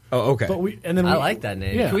okay. oh, okay." But I like that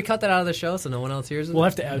name. Yeah. Can we cut that out of the show so no one else hears it? We'll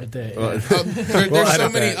have to add it. There's so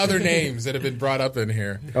many other names that have been brought up in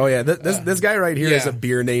here. Oh yeah, this guy right here is a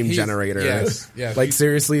beer name generator. Yes. Like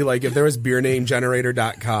seriously, like if there was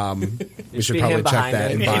beernamegenerator.com, we should be probably him check behind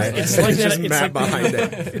that it. and buy it. It's like just that. Matt behind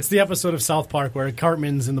it. It's the episode of South Park where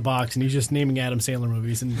Cartman's in the box and he's just naming Adam Sandler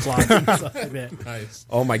movies and plots and stuff like that. Nice.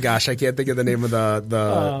 Oh my gosh, I can't think of the name of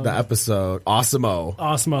the episode.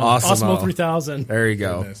 Osmo 3000. There you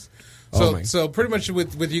go. Goodness. Oh So pretty much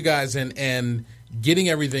with you guys and getting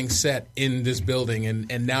everything set in this building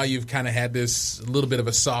and now you've kind of had this little bit of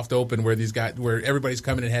a soft open where where everybody's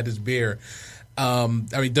coming and had this beer. I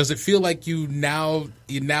mean, does it feel like you now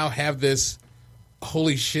have this?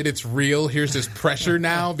 Holy shit, it's real. Here's this pressure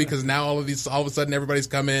now because now all of a sudden everybody's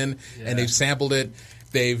come in and they've sampled it.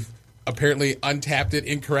 They've apparently untapped it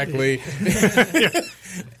incorrectly.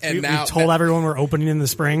 And We now told everyone we're opening in the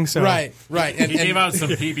spring. So right. He gave out some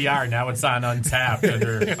PBR. Now it's on Untapped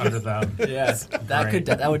under them. Yes, that would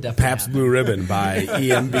definitely Pabst happen. Blue Ribbon by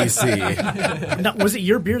EMBC. Now, was it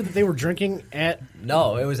your beer that they were drinking at?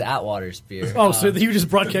 No, it was Atwater's beer. Oh, so you just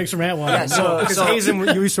brought kegs from Atwater. Yeah, so because Hazen,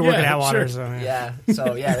 you used to work at Atwater. sure.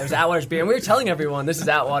 So, there's Atwater's beer, and we were telling everyone this is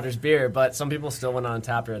Atwater's beer, but some people still went on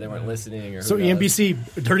tap or they weren't listening. Or So who knows.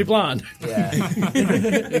 EMBC, Dirty Blonde, Yeah,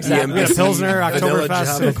 EMBC Pilsner, Vanilla Oktoberfest,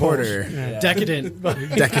 Java Porter. Decadent,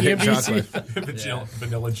 Decadent EMBC. chocolate.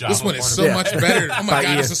 Vanilla Java. this one is Porter. so much better. Oh my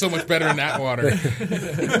god, this is so much better than Atwater.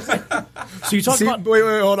 So you talk See, about wait,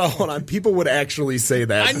 hold on. People would actually say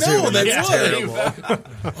that. I know, too. that's terrible.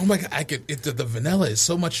 Oh my god, the vanilla is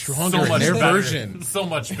so much stronger So in much their better. version. So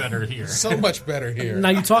much better here. So much better here. now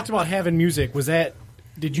you talked about having music. Was that?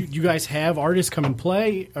 Did you guys have artists come and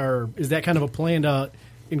play, or is that kind of a plan to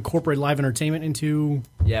incorporate live entertainment into?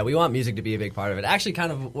 yeah, we want music to be a big part of it. Actually,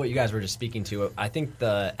 kind of what you guys were just speaking to. I think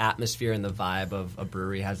the atmosphere and the vibe of a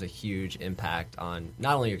brewery has a huge impact on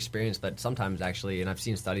not only your experience, but sometimes actually, and I've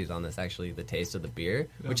seen studies on this, actually the taste of the beer,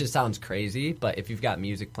 which just sounds crazy. But if you've got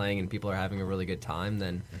music playing and people are having a really good time,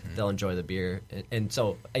 then they'll enjoy the beer. And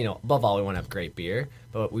so, above all, we want to have great beer,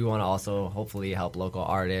 but we want to also hopefully help local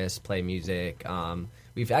artists play music.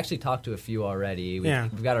 We've actually talked to a few already.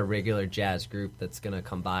 We've got a regular jazz group that's going to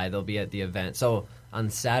come by. They'll be at the event. So on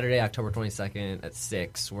Saturday, October 22nd at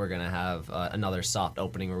 6, we're going to have another soft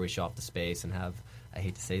opening where we show off the space and have, I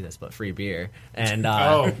hate to say this, but free beer. And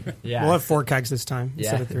yeah, we'll have 4 kegs this time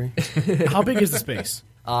instead of 3. How big is the space?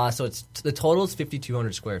 So the total is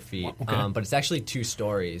 5,200 square feet, Okay. but it's actually 2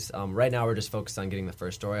 stories. Right now, we're just focused on getting the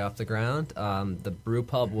first story off the ground. The brew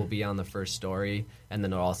pub will be on the first story, and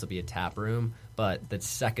then there'll also be a tap room. But the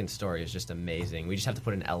second story is just amazing. We just have to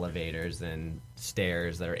put in elevators and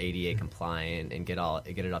stairs that are ADA compliant and get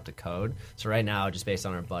it up to code. So right now, just based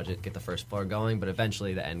on our budget, get the first floor going. But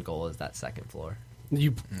eventually, the end goal is that second floor.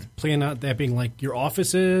 You plan on that being like your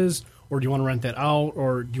offices, or do you want to rent that out,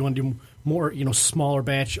 or do you want to do more, smaller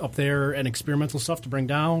batch up there and experimental stuff to bring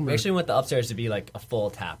down? We actually want the upstairs to be like a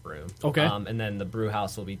full tap room. Okay. And then the brew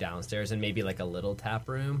house will be downstairs and maybe like a little tap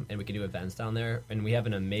room, and we can do events down there. And we have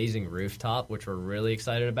an amazing rooftop, which we're really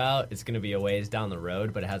excited about. It's going to be a ways down the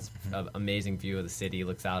road, but it has an amazing view of the city,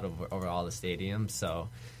 looks out over all the stadiums. So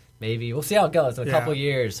maybe we'll see how it goes. In a couple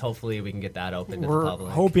years, hopefully we can get that open to the We're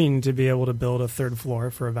public. hoping to be able to build a 3rd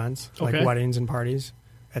floor for events, like Okay. weddings and parties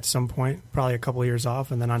at some point, probably a couple of years off.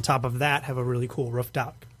 And then on top of that, have a really cool roof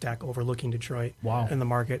deck overlooking Detroit Wow. and the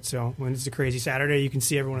market. So when it's a crazy Saturday, you can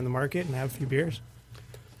see everyone in the market and have a few beers.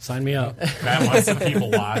 Sign me up. Matt wants some people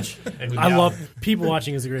watch. And I love people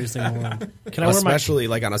watching is the greatest thing in the world. Can I especially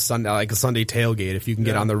like on a Sunday, like a Sunday tailgate, if you can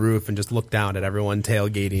get on the roof and just look down at everyone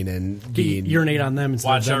tailgating and urinate on them instead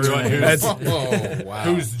watch of them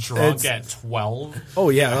everyone who's drunk at 12. Oh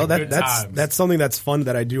yeah, well, that's something that's fun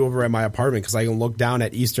that I do over at my apartment because I can look down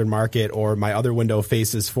at Eastern Market or my other window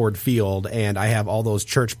faces Ford Field, and I have all those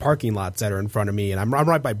church parking lots that are in front of me, and I'm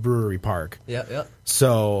right by Brewery Park. Yep.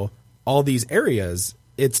 So all these areas.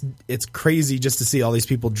 It's crazy just to see all these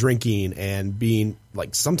people drinking and being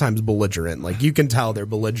like sometimes belligerent. Like you can tell they're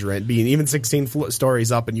belligerent, being even 16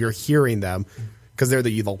 stories up, and you're hearing them because they're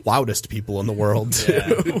the loudest people in the world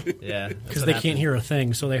too. Yeah, because they can't hear a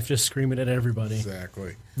thing, so they have to scream it at everybody.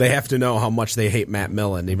 Exactly. They have to know how much they hate Matt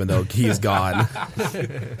Millen, even though he's gone.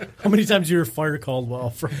 How many times you were fired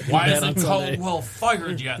Caldwell? Why isn't Caldwell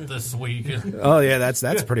fired yet this week? Oh yeah,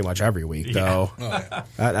 that's pretty much every week though. Oh,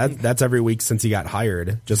 yeah. That's every week since he got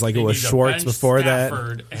hired. Just like it was Schwartz before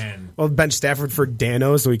Stafford that. Well, bench Stafford for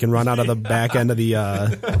Dano, so he can run out of the back end of the.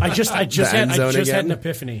 I just had an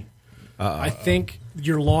epiphany. I think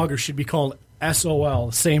your lager should be called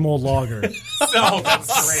SOL, same old lager. No,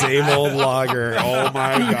 that's great. Same old lager. Oh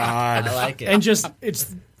my God. I like it. And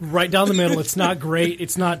it's right down the middle. It's not great.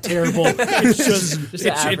 It's not terrible. It's just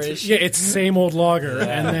average. It's same old lager. Yeah.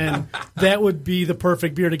 And then that would be the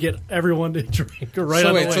perfect beer to get everyone to drink right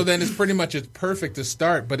on the way. So then it's perfect to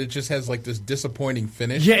start, but it just has like this disappointing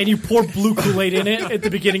finish. Yeah, and you pour blue Kool-Aid in it at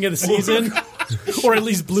the beginning of the season. Or at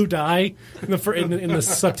least blue dye in the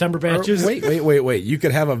September batches. Wait. You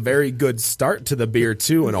could have a very good start to the beer,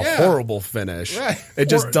 too, and a horrible finish. Right. It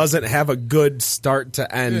just doesn't have a good start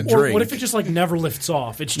to end drink. Or what if it just never lifts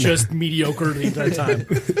off? It's just mediocre the entire time.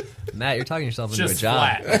 Matt, you're talking yourself into a Just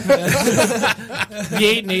job. The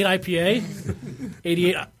 8 and 8 IPA,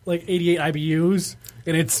 88 IBUs.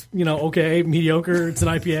 And it's, okay, mediocre. It's an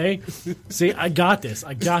IPA. See, I got this.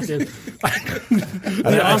 I think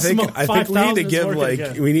we need to give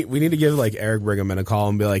we need to give Eric Brigham a call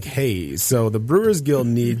and be like, hey, so the Brewers Guild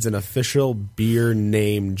needs an official beer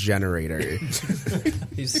name generator.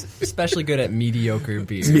 He's especially good at mediocre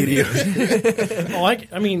beer.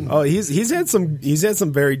 He's had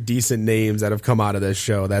some very decent names that have come out of this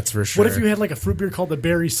show. That's for sure. What if you had a fruit beer called the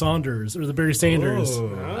Barry Saunders or the Barry Sanders?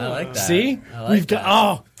 Ooh, I like that. See,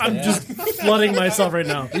 I'm just flooding myself right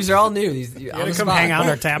now. These are all new. You come hang out in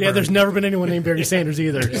our tap room. Yeah, there's never been anyone named Barry Sanders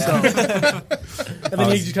either. Yeah. So. And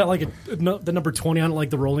then you just got the number 20 on it, like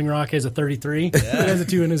the Rolling Rock has a 33. It has a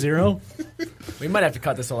 2 and a 0. We might have to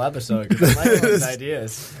cut this whole episode because I like those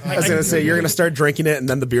ideas. I was going to say, you're going to start drinking it and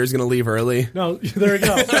then the beer's going to leave early. No, there we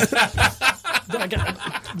go.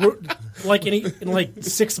 In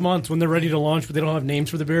 6 months when they're ready to launch but they don't have names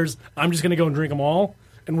for the beers, I'm just going to go and drink them all.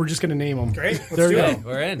 And we're just going to name them. Great. There we go.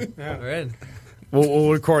 We're in. Yeah. We're in.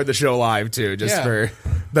 We'll record the show live, too, just for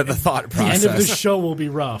the thought process. The end of the show will be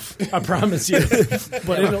rough. I promise you.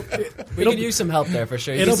 But we could use some help there for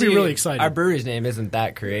sure. It'll be really exciting. Our brewery's name isn't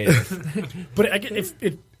that creative. But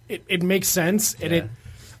it makes sense. And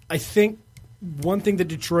I think one thing that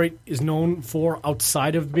Detroit is known for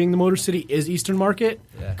outside of being the Motor City is Eastern Market.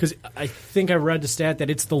 Because I think I read the stat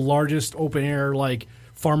that it's the largest open-air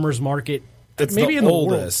farmers market. It's maybe the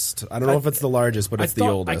oldest. I don't know if it's the largest, but it's the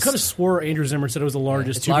oldest. I could have swore Andrew Zimmer said it was the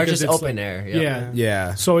largest. It's largest open air. Yep.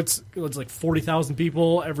 Yeah. So it's 40,000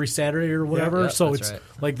 people every Saturday or whatever. So it's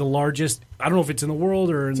right. The largest. I don't know if it's in the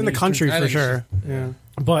world or in the country for sure. Yeah.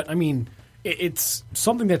 But it's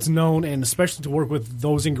something that's known, and especially to work with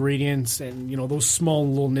those ingredients and those small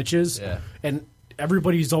little niches. Yeah. And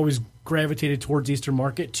everybody's always gravitated towards Eastern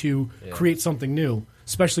Market to create something new,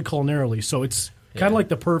 especially culinarily. So it's kind of like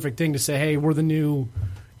the perfect thing to say, hey, we're the new,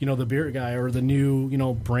 the beer guy or the new,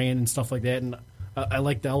 brand and stuff like that. And I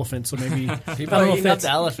like the elephant, so maybe people are eating up the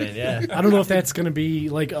elephant. Yeah, I don't know if that's going to be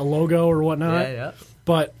like a logo or whatnot. Yeah.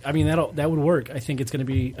 But that would work. I think it'll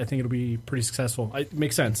be pretty successful. It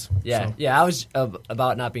makes sense. Yeah, so. Yeah. I was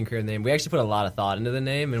about not being clear in the name. We actually put a lot of thought into the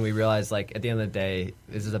name, and we realized at the end of the day,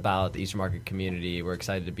 this is about the Eastern Market community. We're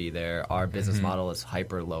excited to be there. Our business model is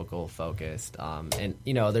hyper local focused, and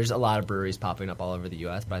there's a lot of breweries popping up all over the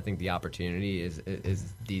U.S. But I think the opportunity is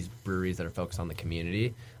these breweries that are focused on the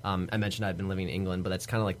community. I mentioned I've been living in England, but that's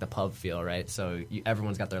kind of like the pub feel, right? So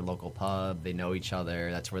everyone's got their local pub. They know each other.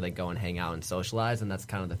 That's where they go and hang out and socialize, and that's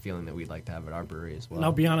kind of the feeling that we'd like to have at our brewery as well.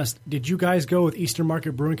 Now, be honest, did you guys go with Eastern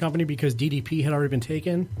Market Brewing Company because DDP had already been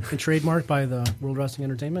taken and trademarked by the World Wrestling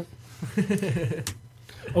Entertainment?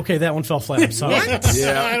 Okay, that one fell flat. I'm sorry.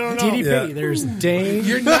 Yeah. I don't know. DDP. Yeah. There's Dayne.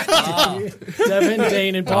 You're not. Devin,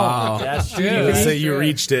 Dayne, and Paul. That's true. Let's say you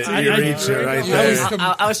reached it. You reached it right there.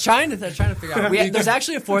 I was trying to figure out. There's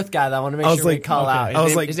actually a fourth guy that I want to make sure we call out.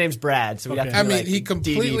 His name's Brad. So we got. I mean, he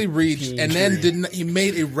completely reached, and then didn't. He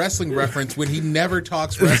made a wrestling reference when he never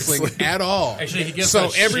talks wrestling at all. Actually, he gives so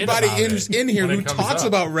a shit everybody about it in here when who it comes talks up.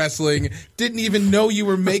 about wrestling didn't even know you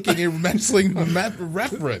were making a wrestling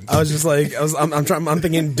reference. I was just like, I'm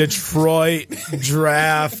thinking Detroit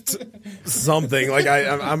draft something. Like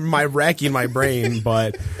I'm racking my brain,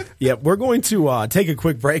 but yeah, we're going to take a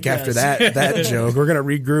quick break after that joke. We're going to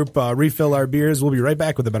regroup, refill our beers. We'll be right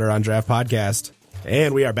back with the Better on Draft podcast.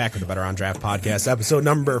 And we are back with the Better on Draft podcast, episode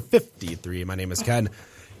number 53. My name is Ken.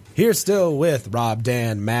 Here still with Rob,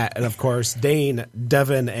 Dan, Matt, and of course Dayne,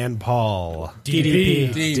 Devin, and Paul.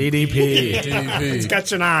 DDP. DDP. It's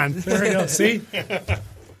catching on. There we go. See?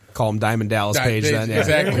 Call him Diamond Dallas Page then. Yeah.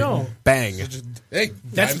 Exactly. There we go. Bang. Hey,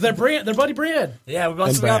 That's their brand. Their buddy Brad. Yeah, we And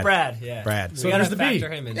also got Brad. Brad. Yeah. Brad. So So we there's got to the B.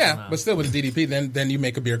 factor him in. yeah, somehow. but still with DDP, then you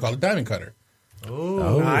make a beer called a Diamond Cutter.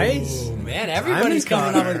 Nice. Oh, man, everybody's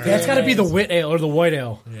coming up with That's got to be the wit ale or the white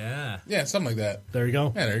ale. Yeah. Yeah, something like that. There you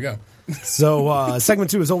go. Yeah, there you go. So segment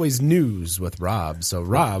 2 is always news with Rob. So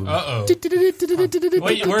Rob. Uh-oh.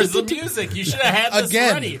 Wait, where's the music? You should have had this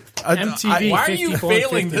Again. ready. MTV. Why are you 54,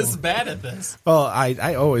 failing 51. this bad at this? Well,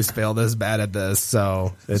 I always fail this bad at this,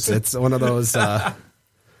 so it's one of those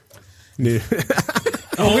new.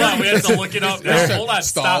 Hold on, we have to look it up now. Hold on,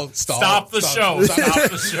 Stop, stop the show.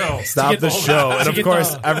 Stop the show. Stop the show, and of get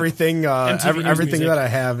course the everything MTV everything music. that I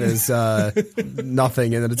have is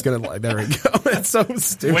nothing, and then it's gonna there we go. It's so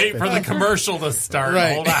stupid. Wait for the commercial to start.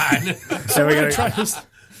 Right. Hold on. So we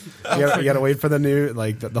gotta wait for the new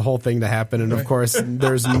the whole thing to happen, and of course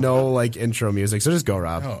there's no intro music. So just go,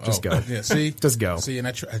 Rob. Just go. Yeah, see? Just go. See, and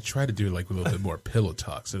I try to do a little bit more pillow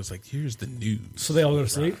talk. So it's like, here's the news. So they all go to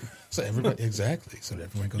sleep? So everybody, exactly. So that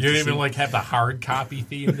everyone goes You to didn't even sleep. have the hard copy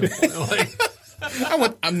theme.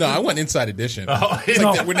 I went inside edition. Oh, It's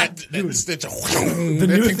no. like that, when that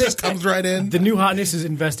thing just comes right in. The new hotness is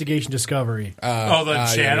Investigation Discovery. the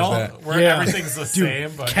there's channel that. where Yeah. everything's the Dude,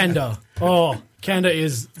 same. But Kenda. Oh, Kenda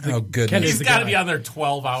is. Oh, goodness. Kenda is he's the got to guy. be on there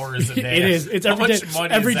 12 hours a day. It is. It's How every day. much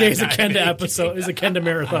money Every is day that is a guy Kenda making? episode. Is a Kenda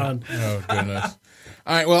marathon. Oh, goodness.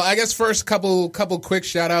 All right. Well, I guess first couple quick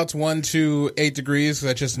shout outs. One to 8 Degrees.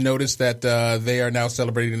 I just noticed that they are now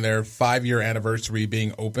celebrating their 5-year anniversary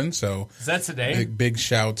being open. So Is that today? big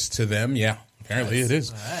shouts to them. Yeah, apparently it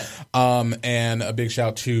is. And a big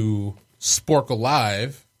shout to Sporkle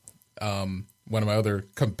Live. One of my other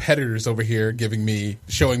competitors over here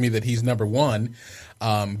showing me that he's number one,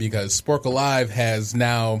 because Sporkle Live has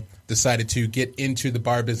now decided to get into the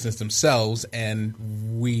bar business themselves, and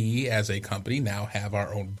we as a company now have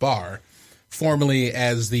our own bar, formerly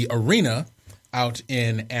as the Arena out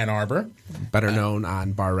in Ann Arbor, Better known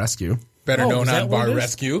on Bar Rescue. better known is that on what Bar it is?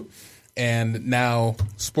 Rescue. And now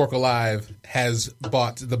Sporkle Live has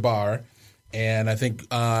bought the bar, and I think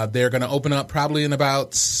they're going to open up probably in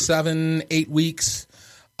about 7-8 weeks.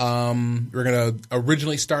 We're going to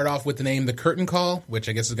originally start off with the name The Curtain Call, which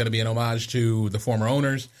I guess is going to be an homage to the former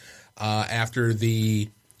owners. After the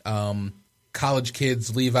college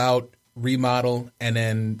kids leave out, remodel, and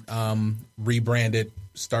then rebrand it,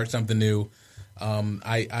 start something new,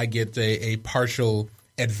 I get a partial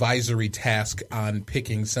advisory task on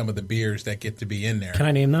picking some of the beers that get to be in there. Can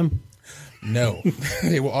I name them? No,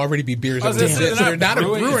 they will already be beers that was gonna say, exist. They're not a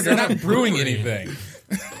brewing- brewer. They're not it's not brewing brewery. anything.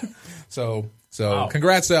 So Wow.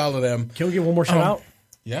 congrats to all of them. Can we give one more shout out?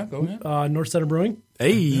 Yeah, go ahead. North Center Brewing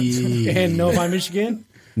Hey, and Novi, Michigan.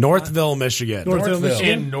 Northville, Michigan. Northville, Northville.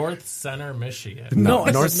 Michigan. In North Center, Michigan. No,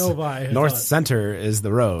 I North said Novi. I North thought. Center is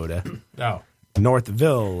the road. Oh.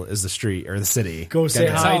 Northville is the street or the city. Go say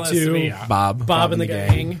Gotta- hi Tell this to me. to Bob and the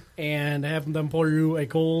gang, and have them pour you a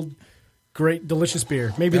cold, great, delicious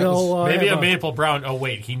beer. Maybe they'll Maybe have a maple brown. Oh,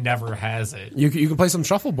 wait, he never has it. You can play some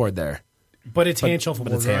shuffleboard there. but it's hand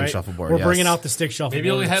shuffleboard. it's hand right? shuffleboard, We're yes. bringing out the stick shuffleboard. Maybe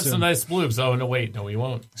he'll have soon. some nice blues. Oh, no, wait. No, he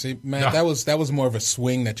won't. See, Matt, that was more of a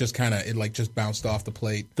swing that just kind of just bounced off the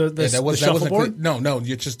plate. The that wasn't shuffleboard? clean. No,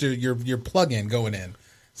 you just your plug in going in.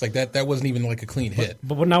 It's like that wasn't even like a clean hit.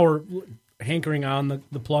 But now we're hankering on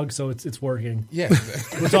the plug, so it's working. Yeah.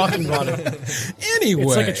 We're talking about it. Anyway,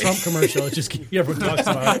 It's like a Trump commercial. It just everyone talks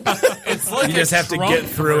about it. It's like You just a have to Trump get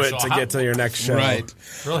through it commercial. to get to your next show. right.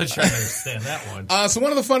 Really trying to understand that one. So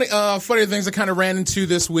one of the funnier things I kind of ran into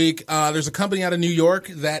this week, there's a company out of New York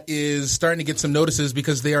that is starting to get some notices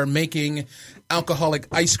because they are making alcoholic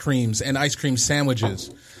ice creams and ice cream sandwiches.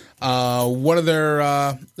 One of their,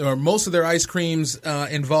 or most of their ice creams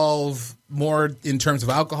involve more in terms of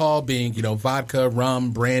alcohol, being vodka,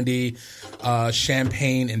 rum, brandy,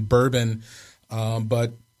 champagne, and bourbon.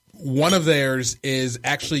 But one of theirs is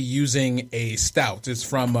actually using a stout. It's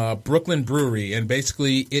from Brooklyn Brewery, and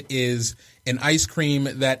basically it is an ice cream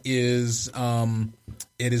that is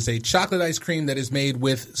it is a chocolate ice cream that is made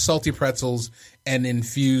with salty pretzels and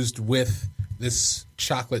infused with this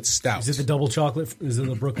chocolate stout. Is it the double chocolate? Is it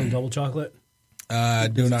the Brooklyn double chocolate? I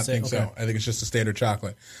do not think so. I think it's just a standard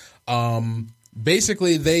chocolate.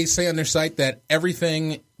 Basically, they say on their site that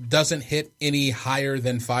everything doesn't hit any higher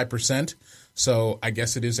than 5%. So I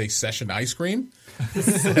guess it is a session ice cream. I'm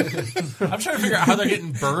trying to figure out how they're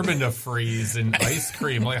getting bourbon to freeze in ice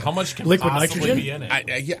cream. Like, how much can Liquid possibly nitrogen? be in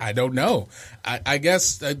it? I don't know. I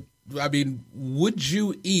guess, I mean, would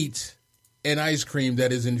you eat an ice cream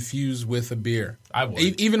that is infused with a beer? I would.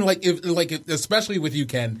 Even especially with you,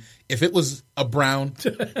 Ken, if it was a brown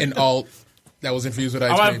and alt that was infused with ice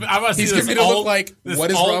cream. I want to he's see this giving me to look alt- like, this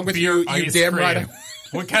what is alt wrong with beer you? You ice damn cream. right.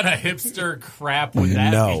 What kind of hipster crap would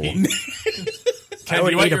that No. be? I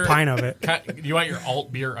would eat a pint of it. Do you want your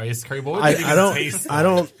alt beer ice cream? What would it even taste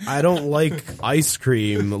like? I don't like ice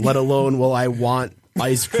cream, let alone will I want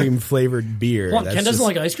ice cream flavored beer. Well, That's Ken doesn't just-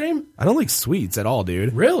 like ice cream? I don't like sweets at all,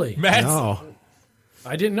 dude. Really? Matt's- No.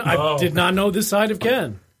 I didn't know. I did not know this side of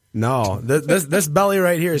Ken. No. This belly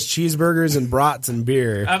right here is cheeseburgers and brats and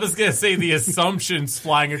beer. I was going to say the assumptions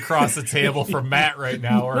flying across the table from Matt right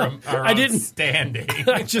now are I didn't- outstanding.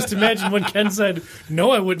 I just imagined when Ken said,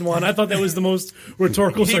 no, I wouldn't want. I thought that was the most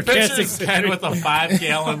rhetorical, He sarcastic pictures Ken with a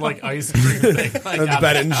 5-gallon ice cream thing. Like,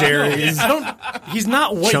 Ben and Jerry's. He's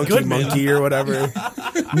not white Chunky good, man. monkey or whatever.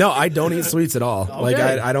 No, I don't eat sweets at all. Like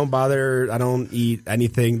Okay. I don't bother. I don't eat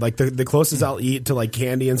anything. Like the closest I'll eat to like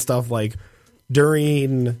candy and stuff like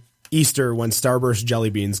during Easter when Starburst jelly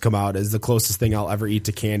beans come out is the closest thing I'll ever eat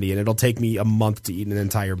to candy, and it'll take me a month to eat an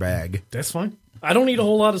entire bag. That's fine. I don't eat a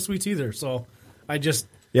whole lot of sweets either, so I just...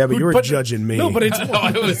 Yeah, but you were judging me. No, but it's... No,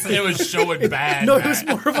 it was showing bad. No, it was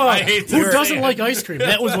more of I a hate who this doesn't man. like ice cream.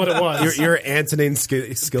 That was what it was. You're Antonin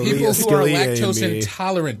Scalia. People who are Scalia lactose and me.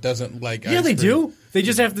 intolerant doesn't like ice yeah, they cream. do. They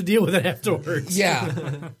just have to deal with it afterwards. Yeah.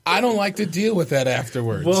 I don't like to deal with that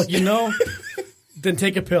afterwards. Well, then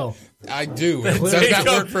take a pill. I do. It does not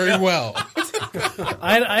work very well.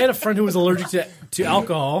 I had a friend who was allergic to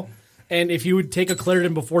alcohol, and if he would take a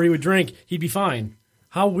Claritin before he would drink, he'd be fine.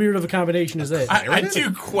 How weird of a combination is that? I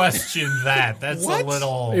do question that. That's What? a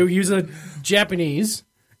little... He was a Japanese,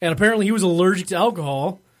 and apparently he was allergic to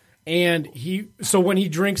alcohol. And so when he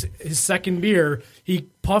drinks his second beer, he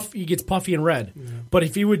gets puffy and red. Yeah. But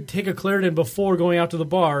if he would take a Claritin before going out to the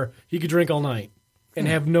bar, he could drink all night and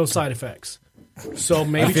have no side effects. So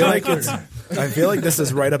maybe I feel like this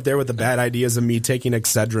is right up there with the bad ideas of me taking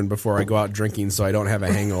Excedrin before I go out drinking so I don't have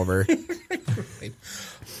a hangover.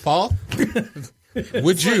 Paul,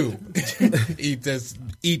 would you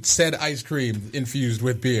eat said ice cream infused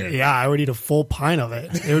with beer? Yeah, I would eat a full pint of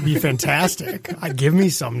it. It would be fantastic. Give me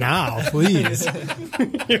some now, please.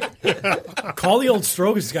 Call the old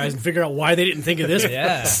Strogas guys and figure out why they didn't think of this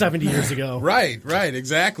 70 years ago. Right,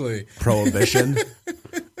 exactly. Prohibition.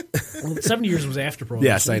 Well, 70 years was after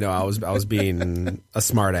Prohibition. Yes, I know. I was being a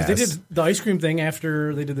smart ass. They did the ice cream thing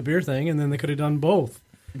after they did the beer thing, and then they could have done both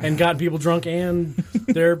and gotten people drunk, and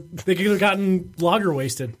they could have gotten lager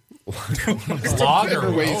wasted.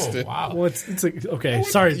 Lager wasted. Oh, wow. Well, it's okay.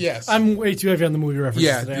 Sorry, Yes. I'm way too heavy on the movie references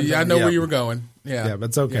Yeah, today. I know Yeah. where you were going. Yeah, Yeah, but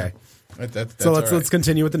it's okay. That's So all let's right.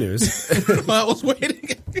 continue with the news. Well, I was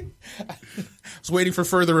waiting. I was waiting for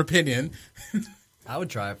further opinion. I would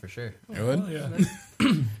try it for sure. You would?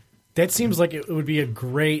 That seems like it would be a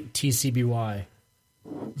great TCBY.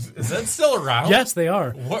 Is that still around? Yes, they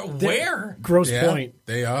are. Where? Gross Yeah, Point.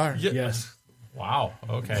 they are. Yes. Wow.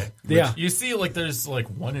 Okay. Yeah. You see, there's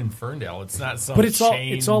one in Ferndale. It's not some. But it's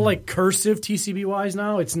chain. all like cursive TCBYs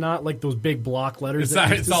now. It's not like those big block letters. It's that not.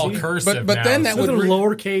 you used It's to all see. cursive. But now. then that So would they're re-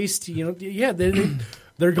 lowercase.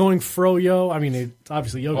 They're going froyo. I mean, it's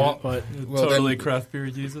obviously yogurt, but Well, Totally then- craft beer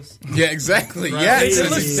Jesus. Yeah, exactly. Yes, They that's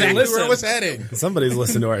listen, exactly listen. where it was heading. Somebody's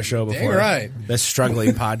listened to our show before. Dang right. This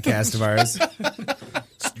struggling podcast of ours.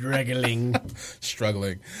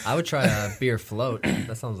 Struggling. I would try a beer float.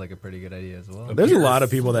 That sounds like a pretty good idea as well. There's a lot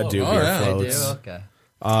of people that do Oh, beer yeah. They do? floats. Okay.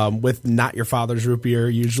 With not your father's root beer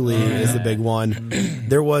usually is the big one.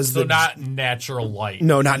 There was so the not natural light.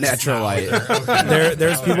 no, not natural light.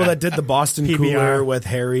 There's people that did the Boston PBR. Cooler with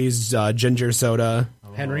Harry's ginger soda.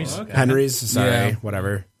 Henry's. Henry's, sorry, Yeah.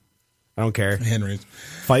 whatever. I don't care. Henry's.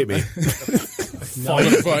 Fight me.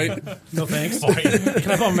 Fight. No thanks.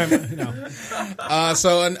 Can I call him? No.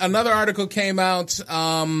 So another article came out.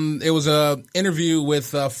 It was a interview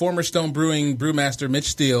with former Stone Brewing brewmaster Mitch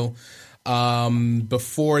Steele.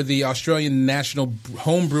 before the Australian National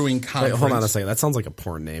Home Brewing Conference. Wait, hold on a second. That sounds like a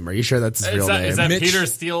porn name. Are you sure that's his real name? Is that Mitch, Peter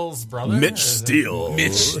Steele's brother? Mitch Steele.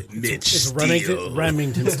 Mitch It's Steele.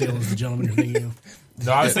 Remington Steele is the gentleman you're thinking of.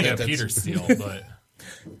 No, I was thinking of Peter Steele, but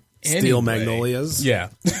Steel Anyway. Magnolias. Yeah.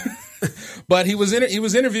 But he was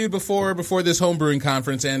interviewed before this home brewing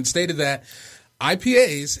conference and stated that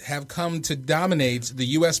IPAs have come to dominate the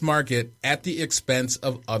U.S. market at the expense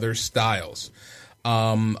of other styles.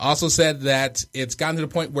 Also said that it's gotten to the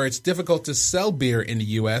point where it's difficult to sell beer in the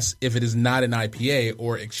U.S. if it is not an IPA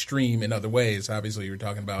or extreme in other ways. Obviously, you're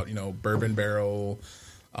talking about, bourbon barrel,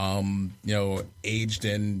 aged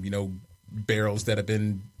in, barrels that have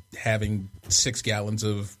been having 6 gallons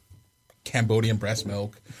of Cambodian breast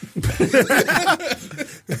milk.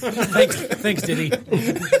 Thanks, Diddy.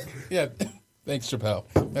 Yeah. Thanks, Chappelle.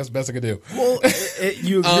 That's the best I could do. Well,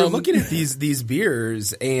 you're looking at these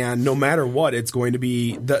beers, and no matter what, it's going to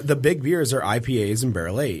be the big beers are IPAs and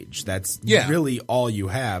barrel aged. That's really all you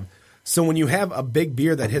have. So when you have a big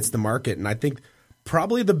beer that hits the market, and I think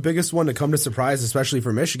probably the biggest one to come to surprise, especially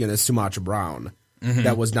for Michigan, is Sumatra Brown. Mm-hmm.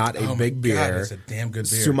 That was not a big beer. God, it's a damn good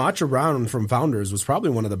beer. Sumatra Brown from Founders was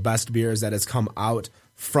probably one of the best beers that has come out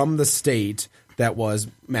from the state that was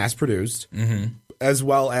mass produced. Mm-hmm. As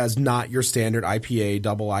well as not your standard IPA,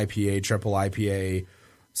 double IPA, triple IPA,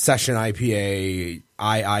 session IPA,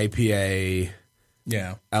 IIPA,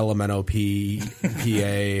 Elemental PA.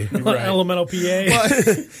 Elemental PA. Well,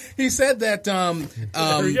 he said that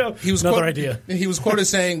There you go. he was Another idea. He was quoted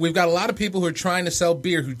saying, "We've got a lot of people who are trying to sell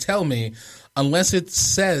beer who tell me, unless it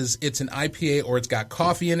says it's an IPA or it's got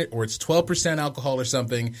coffee in it or it's 12% alcohol or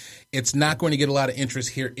something, it's not going to get a lot of interest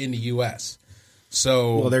here in the U.S."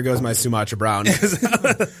 So, well, there goes my Sumatra Brown.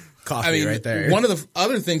 Coffee right there. One of the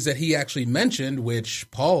other things that he actually mentioned,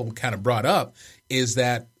 which Paul kind of brought up, is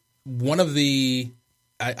that one of the,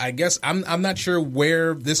 I guess, I'm not sure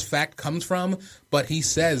where this fact comes from, but he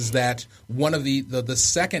says that one of the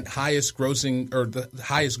second highest grossing or the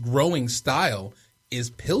highest growing style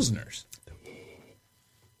is Pilsners.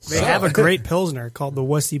 They have a great Pilsner called the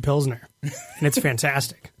Wussy Pilsner, and it's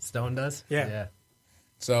fantastic. Stone does? Yeah.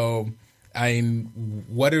 So, I mean,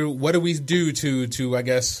 what do we do to I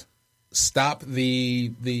guess stop the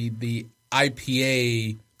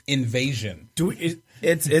IPA invasion?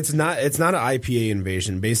 It's not an IPA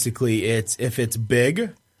invasion. Basically, it's if it's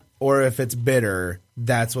big or if it's bitter,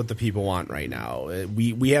 that's what the people want right now.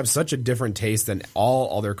 We have such a different taste than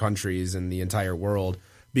all other countries in the entire world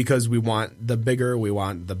because we want the bigger, we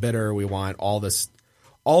want the bitter, we want all these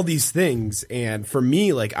things. And for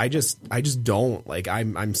me, like I just don't like.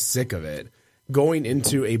 I'm sick of it. Going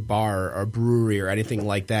into a bar or brewery or anything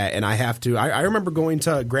like that, and I have to. I remember going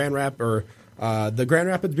to Grand Rapids the Grand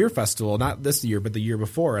Rapids Beer Festival, not this year, but the year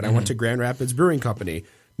before, and I went to Grand Rapids Brewing Company.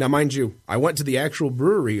 Now, mind you, I went to the actual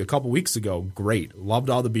brewery a couple weeks ago. Great, loved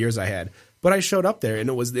all the beers I had, but I showed up there, and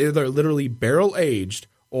it was either literally barrel aged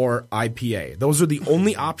or IPA. Those are the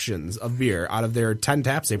only options of beer out of their 10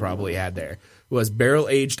 taps they probably had there. It was barrel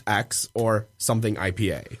aged X or something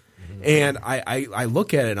IPA. And I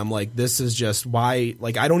look at it and I'm like, this is just why,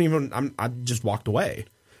 like, I just walked away.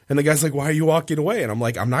 And the guy's like, why are you walking away? And I'm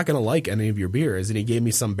like, I'm not going to like any of your beers. And he gave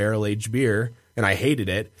me some barrel aged beer and I hated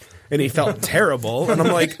it. And he felt terrible. And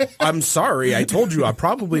I'm like, I'm sorry. I told you I'm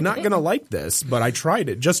probably not going to like this, but I tried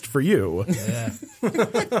it just for you. Yeah.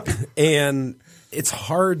 And it's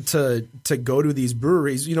hard to go to these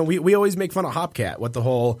breweries. You know, we always make fun of Hopcat with the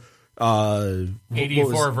whole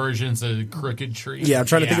 84 versions of Crooked Tree. Yeah, I'm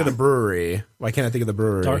trying to think of the brewery. Why can't I think of the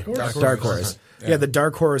brewery? Dark Horse. Yeah, the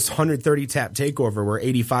Dark Horse 130 tap takeover where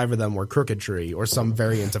 85 of them were Crooked Tree or some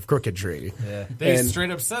variant of Crooked Tree. Yeah. They straight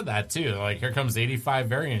up said that too. Like, here comes 85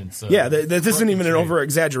 variants. Yeah, this isn't even an over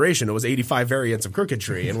exaggeration. It was 85 variants of Crooked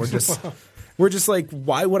Tree, and we're just like,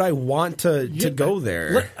 why would I want to go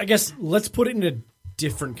there? I guess let's put it in a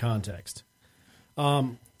different context. I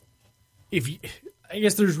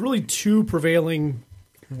guess there's really two prevailing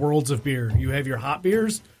worlds of beer. You have your hot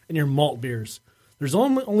beers and your malt beers. There's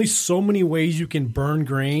only so many ways you can burn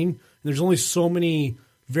grain. And there's only so many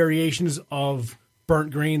variations of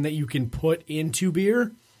burnt grain that you can put into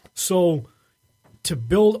beer. So to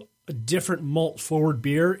build a different malt-forward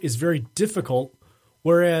beer is very difficult,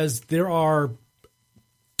 whereas there are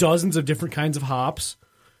dozens of different kinds of hops.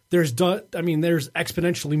 There's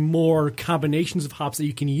exponentially more combinations of hops that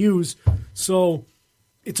you can use. So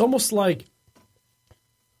it's almost like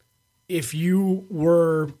if you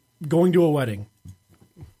were going to a wedding.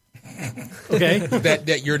 Okay?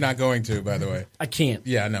 that you're not going to, by the way. I can't.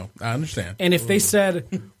 Yeah, no, I understand. And if they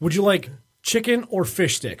said, would you like chicken or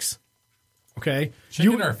fish sticks? Okay,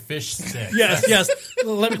 Chicken or fish sticks? Yes.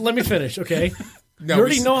 let me finish. Okay, No, you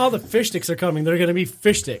already know how the fish sticks are coming. They're going to be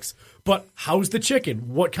fish sticks. But how's the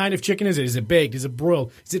chicken? What kind of chicken is it? Is it baked? Is it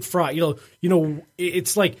broiled? Is it fried? You know,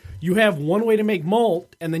 it's like you have one way to make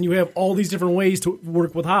malt, and then you have all these different ways to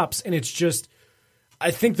work with hops, and it's just. I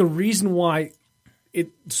think the reason why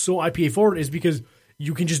it's so IPA forward is because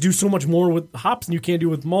you can just do so much more with hops than you can do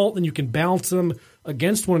with malt, and you can balance them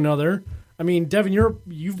against one another. I mean, Devin,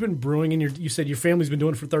 you've been brewing, and you said your family's been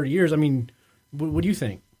doing it for 30 years. I mean, what do you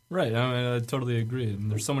think? Right. I mean, I totally agree.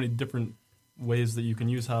 And there's so many different ways that you can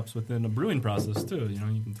use hops within a brewing process too. You know,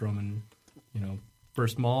 you can throw them in,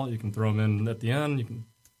 first malt. You can throw them in at the end. You can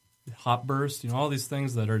hop burst. All these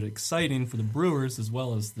things that are exciting for the brewers as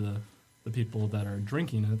well as the people that are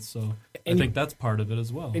drinking it. So I think that's part of it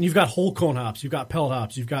as well. And you've got whole cone hops, you've got pellet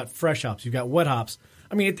hops, you've got fresh hops, you've got wet hops.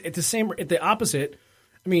 I mean, at the opposite.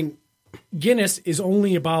 I mean, Guinness is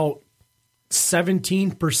only about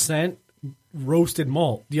 17% roasted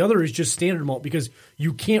malt. The other is just standard malt because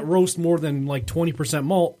you can't roast more than like 20%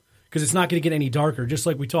 malt because it's not going to get any darker. Just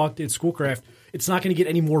like we talked at Schoolcraft, it's not going to get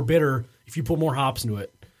any more bitter if you put more hops into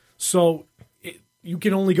it. So you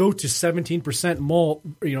can only go to 17% malt,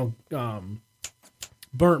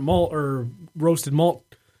 burnt malt or roasted malt.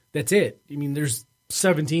 That's it. I mean, there's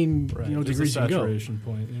 17 degrees you can go. Saturation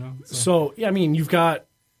point, So yeah, I mean, you've got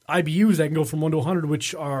IBUs that can go from 1 to 100,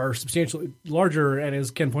 which are substantially larger, and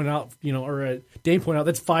as Ken pointed out, or Dayne pointed out,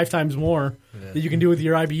 that's 5 times more that you can do with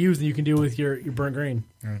your IBUs than you can do with your burnt grain.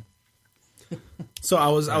 Right. So I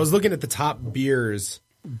was looking at the top beers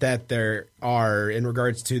that there are in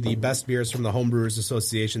regards to the best beers from the Homebrewers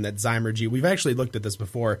Association, that Zymergy. We've actually looked at this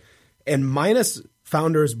before, and minus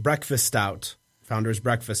Founders Breakfast Stout,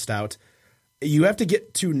 you have to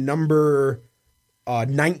get to number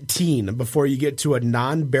 19 before you get to a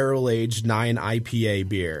non-barrel aged 9 IPA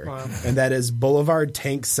beer. Wow. And that is Boulevard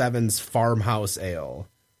Tank 7's Farmhouse Ale.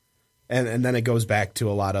 And then it goes back to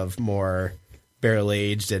a lot of more barrel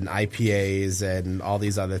aged and IPAs and all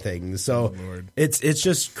these other things. So it's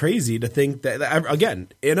just crazy to think that, again,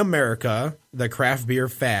 in America, the craft beer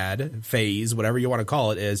phase, whatever you want to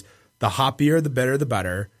call it, is the hoppier the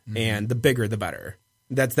better, and the bigger the better.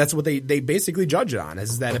 That's what they basically judge it on,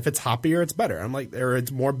 is that if it's hoppier, it's better. I'm like, or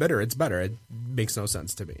it's more bitter, it's better. It makes no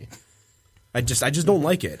sense to me. I just don't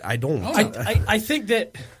like it. I don't. I think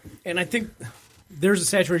that, and I think there's a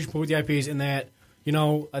saturation point with the IPAs in that, I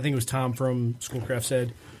think it was Tom from Schoolcraft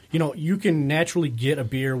said, you can naturally get a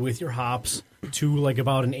beer with your hops to like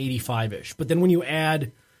about an 85-ish. But then when you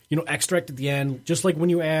add, extract at the end, just like when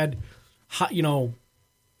you add,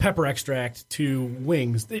 pepper extract to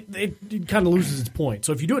wings, it kind of loses its point.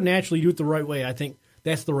 So if you do it naturally, you do it the right way, I think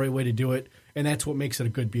that's the right way to do it, and that's what makes it a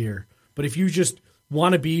good beer. But if you just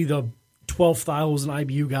want to be the 12,000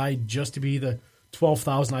 IBU guy just to be the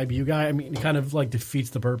 12,000 IBU guy, I mean, it kind of like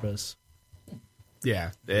defeats the purpose.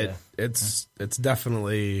 Yeah, it's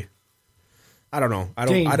definitely. I don't know.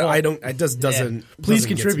 Dayne, It just doesn't. Please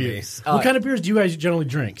doesn't contribute. What kind of beers do you guys generally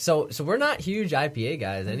drink? So we're not huge IPA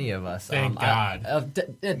guys, any of us. Thank God.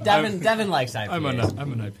 Devin likes IPA. I'm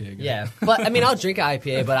an IPA guy. Yeah, but I mean, I'll drink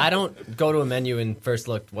IPA, but I don't go to a menu and first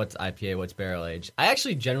look what's IPA, what's barrel aged. I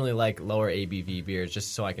actually generally like lower ABV beers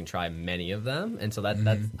just so I can try many of them, and so that's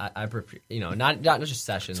I prefer, not just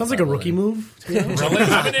sessions. Sounds like a rookie move. Really?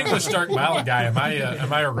 I'm an English dark mallet guy. Am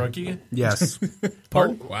I a rookie? Yes.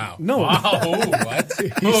 Pardon? Wow. No. Wow. What?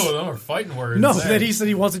 Oh, those are fighting words. No, there. that he said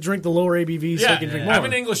he wants to drink the lower ABV so he can drink more. I'm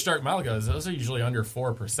an English dark mallet guy. Those are usually under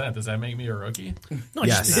 4%. Does that make me a rookie? No,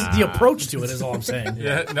 just the approach to it is all I'm saying.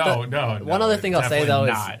 No. One other thing I'll say, though,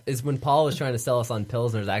 not. is when Paul was trying to sell us on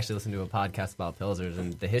Pilsners, I actually listened to a podcast about Pilsners,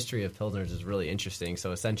 and the history of Pilsners is really interesting.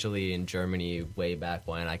 So essentially in Germany, way back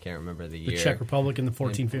when, I can't remember the year. The Czech Republic in the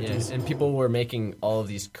 1450s. And people were making all of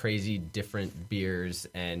these crazy different beers,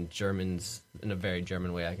 and Germans, in a very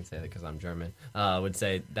German way, I can say that because I'm German, would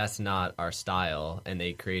say that's not our style, and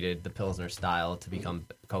they created the Pilsner style to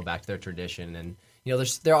go back to their tradition. And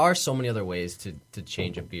there are so many other ways to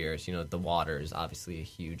change a beer. So, the water is obviously a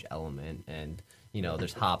huge element, and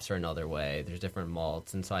there's hops are another way. There's different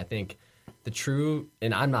malts, and so I think the true,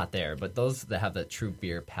 and I'm not there, but those that have the true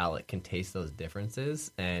beer palate can taste those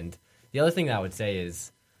differences. And the other thing that I would say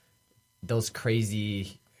is those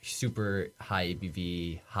crazy super high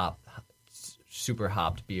ABV super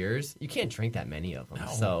hopped beers, you can't drink that many of them. No.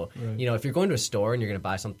 So, if you're going to a store and you're going to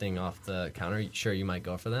buy something off the counter, sure, you might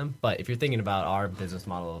go for them. But if you're thinking about our business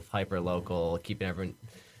model of hyper local, keeping everyone,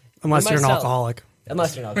 unless you're an alcoholic,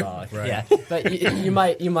 Unless you're an alcoholic, Right. yeah. But you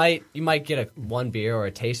might get one beer or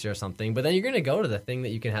a taster or something. But then you're going to go to the thing that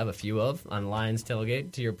you can have a few of on Lions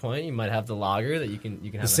Tailgate. To your point, you might have the lager that you can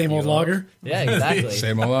have. The same old lager. Yeah, exactly.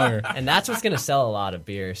 Same old lager. And that's what's going to sell a lot of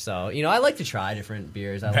beer. So I like to try different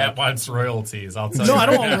beers. Pat wants royalties. I'll tell you. No, I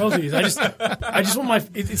don't want royalties. I just want my.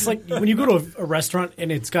 It's like when you go to a restaurant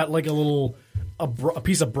and it's got like a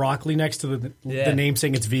piece of broccoli next to the name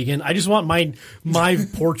saying it's vegan. I just want my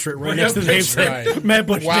portrait right next to the name saying Right. Matt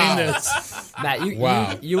Bush Wow. named this.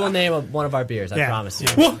 Matt, you will name one of our beers. I promise you.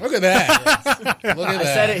 Look at that. Look at that. I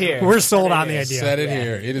said it here. We're sold on the idea. Said it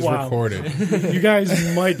here. It is Wow. recorded. You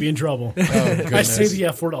guys might be in trouble. I say the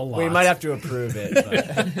F word a lot. We might have to approve it.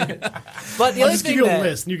 But the I'll other just thing give you a that,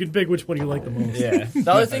 list and you can pick which one you like the most. yeah,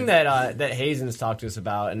 the other thing that Hazen's talked to us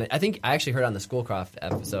about, and I think I actually heard on the Schoolcraft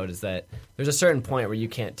episode, is that there's a certain point where you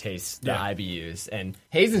can't taste the IBUs, and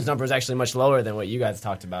Hazen's number is actually much lower than what you guys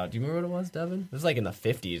talked about. Do you remember what it was, Devin? It was like in the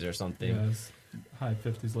 50s or something. Yeah, it's high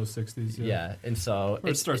 50s, low 60s. Yeah, and so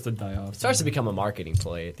It starts to die off. It starts to become a marketing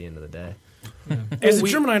play at the end of the day. As a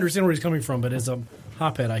German, I understand where he's coming from, but as a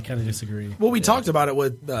hophead, I kind of disagree. Well, we talked about it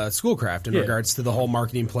with Schoolcraft in regards to the whole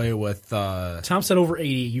marketing play with. Tom said over 80,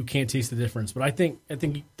 you can't taste the difference, but I think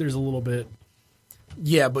there's a little bit.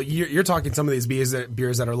 Yeah, but you're talking some of these beers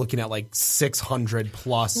that are looking at like 600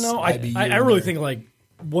 plus. No, IBU I really think like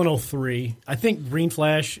 103. I think Green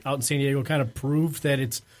Flash out in San Diego kind of proved that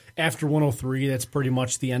it's after 103. That's pretty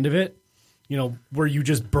much the end of it. Where you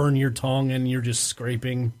just burn your tongue and you're just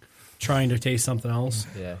scraping, trying to taste something else.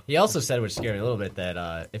 Yeah. He also said, which scared me a little bit,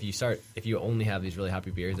 that if you only have these really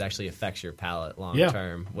hoppy beers, it actually affects your palate long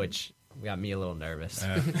term, which got me a little nervous.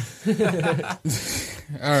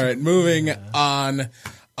 All right, moving on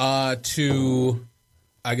to,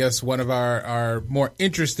 I guess, one of our more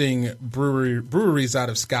interesting breweries out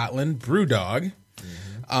of Scotland, Brewdog.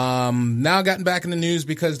 Now gotten back in the news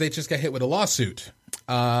because they just got hit with a lawsuit.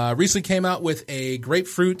 Recently came out with a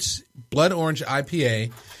grapefruit blood orange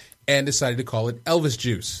IPA and decided to call it Elvis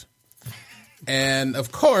Juice. And,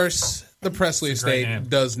 of course, the Presley estate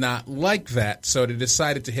does not like that, so they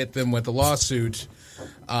decided to hit them with a lawsuit,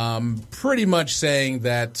 pretty much saying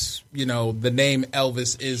that, the name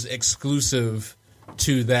Elvis is exclusive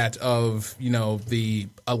to that of, the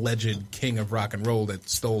alleged king of rock and roll that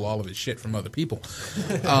stole all of his shit from other people.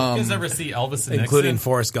 You guys ever see Elvis and including Nixon?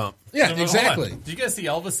 Forrest Gump. Yeah, Hold on. exactly. Did you guys see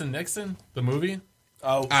Elvis and Nixon, the movie?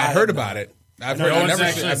 Oh, I heard about it. I've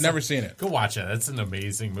never seen it. Go watch it. It's an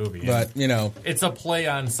amazing movie. But, it's a play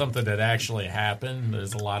on something that actually happened.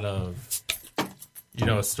 There's a lot of,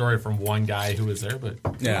 a story from one guy who was there, but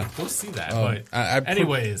go see that. But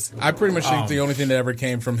anyways. I pretty much think the only thing that ever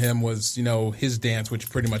came from him was, his dance, which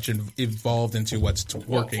pretty much evolved into what's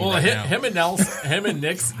working right now. Him and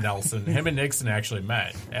Nixon actually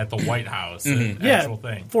met at the White House. Mm-hmm. Actual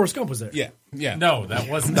thing. Forrest Gump was there. Yeah. No, that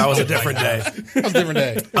wasn't. That was a different day. That was a different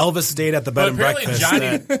day. Elvis stayed at the bed and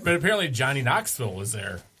breakfast. But apparently Johnny Knoxville was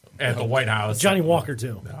there at the White House. Johnny Walker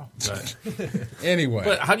too. No, but Anyway.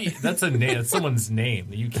 But how do you? That's a name. That's someone's name.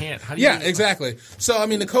 You can't. How do Yeah, you, exactly. So,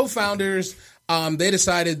 the co-founders, they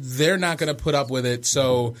decided they're not going to put up with it.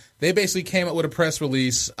 So they basically came up with a press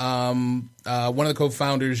release. One of the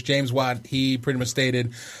co-founders, James Watt, he pretty much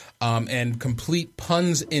stated, and complete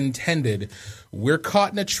puns intended, we're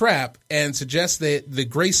caught in a trap and suggest that the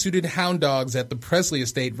gray-suited hound dogs at the Presley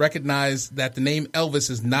estate recognize that the name Elvis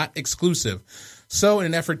is not exclusive. So in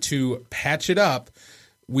an effort to patch it up,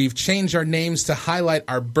 we've changed our names to highlight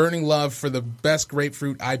our burning love for the best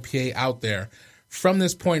grapefruit IPA out there. From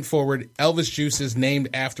this point forward, Elvis Juice is named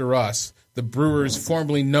after us, the brewers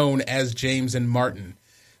formerly known as James and Martin,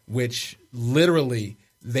 which literally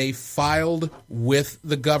they filed with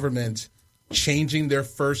the government changing their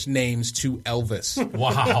first names to Elvis.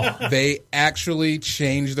 Wow. They actually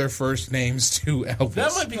changed their first names to Elvis.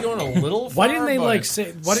 That might be going a little far. Why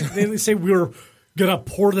didn't they say we were gonna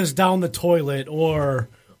pour this down the toilet or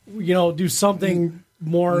do something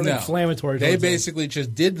more inflammatory? They basically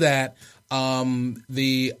just did that.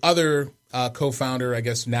 The other co-founder, I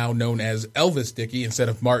guess now known as Elvis Dickey instead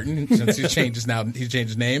of Martin, since he changed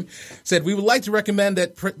his name, said, we would like to recommend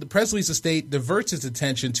that the Presley's estate diverts its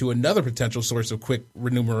attention to another potential source of quick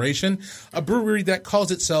remuneration, a brewery that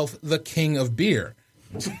calls itself the King of Beer.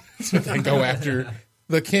 So they go after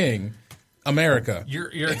the King, America.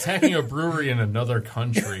 You're attacking a brewery in another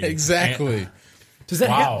country. Exactly. Does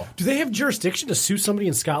that do they have jurisdiction to sue somebody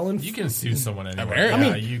in Scotland? You can sue someone anywhere.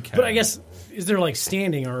 America. You can. But I guess, is there like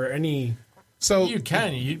standing or any? So you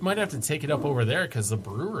can. You might have to take it up over there because the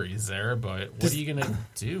brewery's there. But what are you going to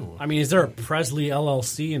do? I mean, is there a Presley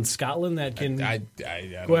LLC in Scotland that can I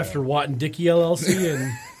go after Watt and Dickey LLC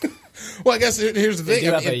and Well, I guess here's the thing.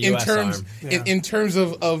 In terms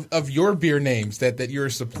of your beer names that you're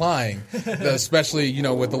supplying, especially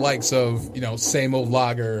with the likes of same old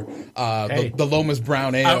lager, the Lomas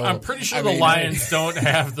Brown Ale. I'm pretty sure the Lions don't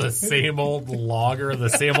have the same old lager, They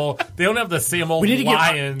don't have the same old. We need to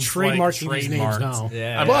Lions get trademarking these names now.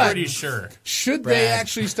 Yeah, I'm pretty sure. Should they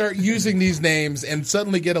actually start using these names and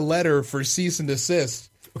suddenly get a letter for cease and desist?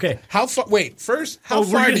 Okay. How far? Wait. First, how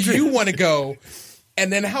far do you want to go?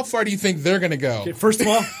 And then how far do you think they're going to go? Okay, first of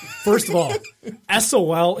all,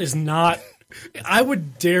 SOL is not. I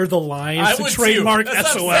would dare the Lions to trademark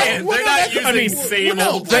SOL. They're not using same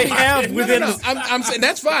old. They have within. No. I'm saying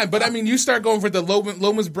that's fine, but I mean, you start going for the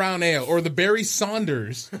Lomas Brown Ale or the Barry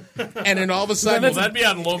Saunders, and then all of a sudden, that'd be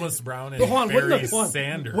on Lomas Brown and Barry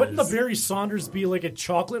Sanders. Wouldn't the Barry Saunders be like a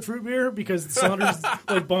chocolate fruit beer because Saunders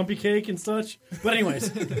like bumpy cake and such? But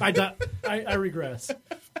anyways, I regress.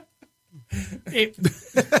 We're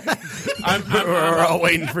all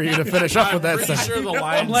waiting for you to finish up with that. I'm pretty sure the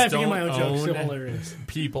Lions I'm laughing don't at my own jokes. own They're hilarious.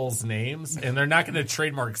 people's names, and they're not going to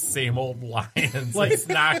trademark same old Lions. It's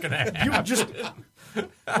not going to happen.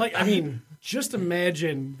 You just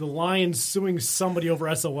imagine the Lions suing somebody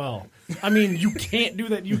over SOL. I mean, you can't do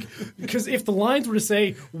that. Because if the Lions were to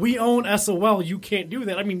say, we own SOL, you can't do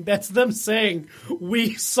that. I mean, that's them saying,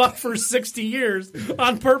 we suck for 60 years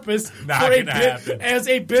on purpose as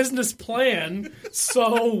a business plan,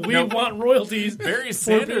 so we want royalties. Barry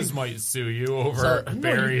Sanders might sue you over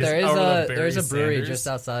Barry's. There's a brewery just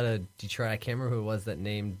outside of Detroit. I can't remember who it was that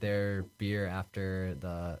named their beer after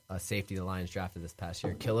the safety the Lions drafted this past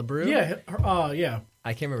year. Killebrew? Yeah.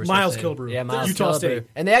 I can't remember. Miles Killebrew. Yeah, Miles Utah Killebrew. State.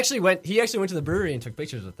 And he actually went to the brewery and took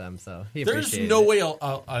pictures with them. So there's no way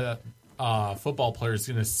a football player is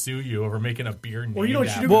going to sue you over making a beer name. Well, you know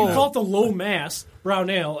what you do? You call it the Low Mass Brown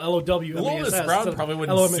Ale, LOW. Lomas Brown probably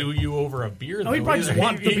wouldn't sue you over a beer. No, he'd probably just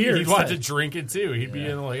want the beer. He'd want to drink it too. He'd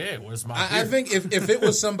be like, "Hey, where's my beer?" I think if it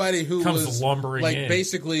was somebody who was lumbering like in.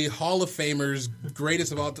 basically Hall of Famers,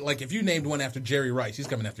 greatest of all, like if you named one after Jerry Rice, he's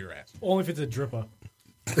coming after your ass. Only if it's a Drippa.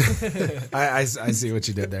 I see what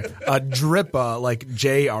you did there. Drippa, like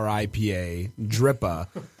JRIPA, Drippa.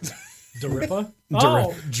 Drippa?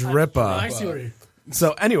 Drippa. I see what you're...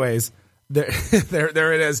 So, anyways, there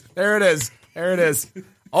it is. There it is.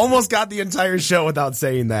 Almost got the entire show without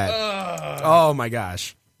saying that. Oh my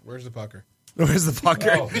gosh. Where's the pucker? Where's the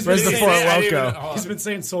pucker? Where's the Four Loko? He's been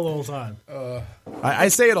saying so the whole time. I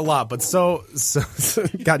say it a lot, but so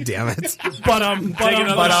God damn it.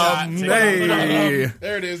 Hey.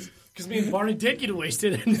 There it is. Because me and Barney did get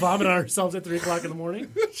wasted and vomit on ourselves at 3 o'clock in the morning.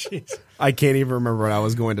 Jeez. I can't even remember what I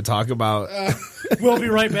was going to talk about. We'll be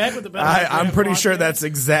right back with the Better On Draft I'm pretty podcast. sure that's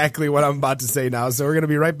exactly what I'm about to say now. So we're going to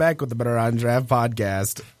be right back with the Better On Draft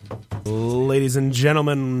podcast. Ladies and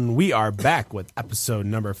gentlemen, we are back with episode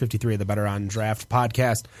number 53 of the Better On Draft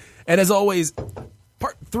podcast. And as always,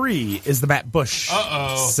 part 3 is the Matt Bush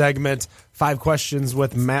segment. 5 questions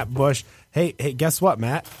with Matt Bush. Hey, guess what,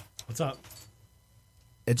 Matt? What's up?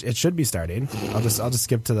 It should be starting. I'll just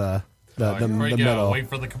skip to the middle. Wait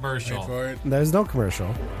for the commercial. Wait for it. There's no commercial.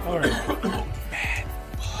 All right. Matt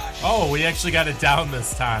Bush. We actually got it down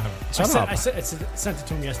this time. Shut up. I sent it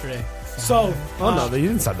to him yesterday. So, no, you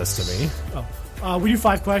didn't send this to me. We do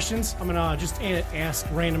 5 questions. I'm gonna just ask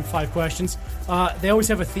random 5 questions. They always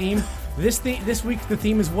have a theme. This week the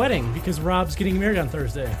theme is wedding because Rob's getting married on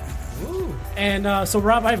Thursday. Ooh. And so,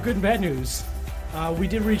 Rob, I have good and bad news. We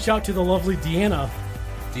did reach out to the lovely Dina,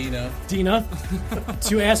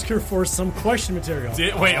 to ask her for some question material.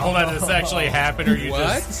 Wait, hold on. Did this actually happen, or you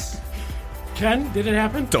just... Ken, did it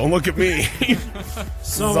happen? Don't look at me.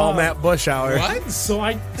 So, it's all Matt Bush hour. What? So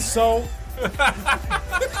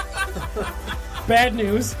bad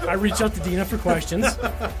news. I reached out to Dina for questions.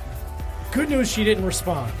 Good news, she didn't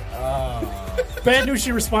respond. Bad news,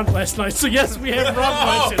 she responded last night. So yes, we have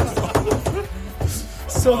Rob questions.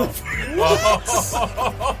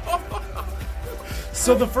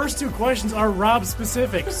 So the first 2 questions are Rob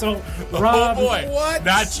specific. So Rob, what?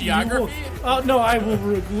 Not geography? No, I will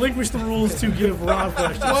relinquish the rules to give Rob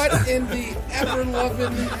questions. What in the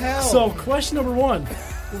ever-loving hell? So question number 1.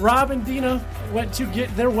 Rob and Dina went to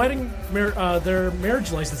get their their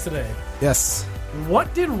marriage license today. Yes.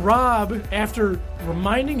 What did Rob, after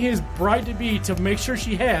reminding his bride-to-be to make sure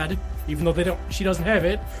she had, even though she doesn't have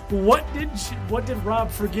it, what did Rob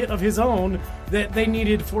forget of his own that they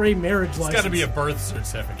needed for a marriage license? It's got to be a birth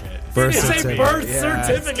certificate. It's a birth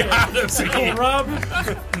certificate. So, Rob,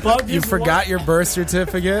 you forgot your birth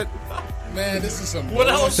certificate? Man, this is some What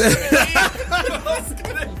else?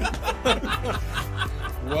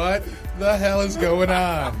 What the hell is going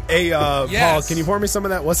on? Hey, Yes. Paul, can you pour me some of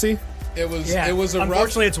that wussy? It was a rough.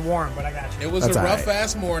 Unfortunately, it's warm, but I got you. It was a rough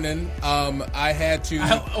ass morning. I had to.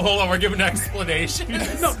 Hold on, we're giving an explanation.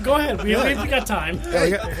 No, go ahead. We got time.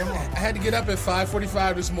 I had to get up at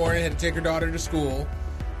 5:45 this morning. Had to take her daughter to school,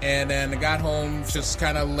 and then I got home, just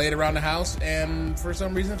kind of laid around the house, and for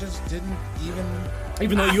some reason, just didn't even.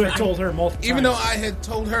 Even though you had told her multiple times. Even though I had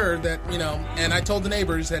told her that, and I told the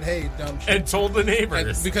neighbors that, hey, and told the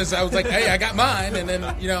neighbors because I was like, hey, I got mine, and then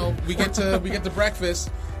we get to breakfast,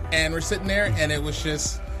 and we're sitting there, and it was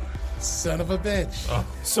just son of a bitch. Oh.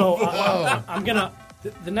 So I'm gonna.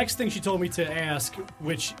 The next thing she told me to ask,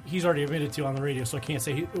 which he's already admitted to on the radio, so I can't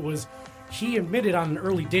say he admitted on an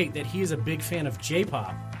early date that he is a big fan of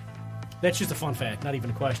J-pop. That's just a fun fact, not even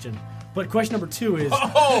a question. But question number 2 is.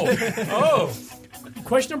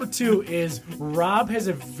 Question number 2 is Rob has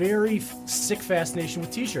a very sick fascination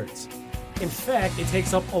with T-shirts. In fact, it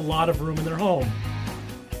takes up a lot of room in their home.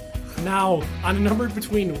 Now, on a number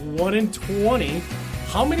between 1 and 20,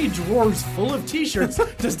 how many drawers full of T-shirts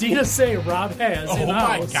does Dina say Rob has in the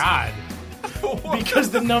house? Oh my God! Because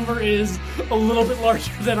the number is a little bit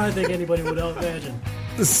larger than I think anybody would imagine.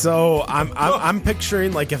 So I'm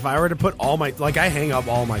picturing, like, if I were to put I hang up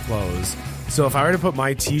all my clothes. So if I were to put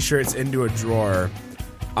my T-shirts into a drawer,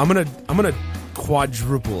 I'm gonna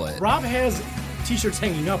quadruple it. Rob has T-shirts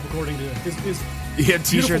hanging up, according to his he had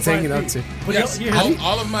T-shirts hanging up too. But yes,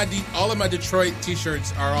 all of my Detroit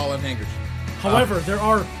T-shirts are all on hangers. However, there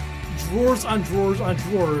are drawers on drawers on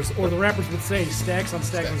drawers, or the rappers would say stacks on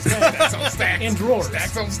stacks on stacks, stacks on stacks, and drawers.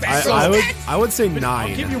 Stacks on stacks. I would say 9.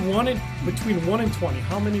 I'll give you between 1 and 20.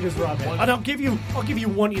 How many does Rob have? I'll give you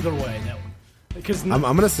 1 either way. Because I'm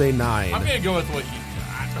gonna say 9. I'm gonna go with what you got.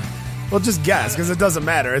 Well, just guess, because it doesn't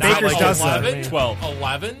matter. Baker's dozen. 11? 12.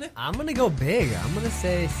 11? I'm going to go big. I'm going to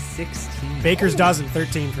say 16. Baker's dozen,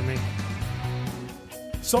 13 for me.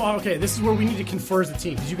 So, okay, this is where we need to confer as a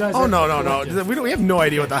team. You guys? No. We have no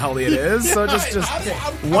idea what the hell it is. So just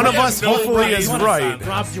one of us hopefully is right.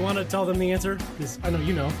 Rob, do you want to tell them the answer? Because I know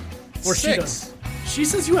you know. Or 6. she does. She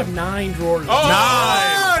says you have 9 drawers.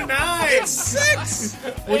 Oh, 9! It's 6!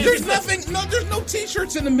 Well, there's no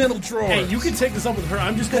T-shirts in the middle drawer. Hey, you can take this up with her.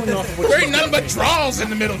 I'm just going off of what there ain't nothing but drawers in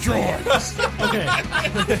the middle drawer. Okay.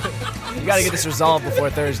 You got to get this resolved before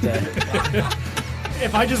Thursday.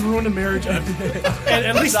 If I just ruin a marriage,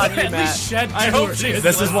 at least shed. I hope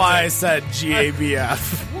This is why I said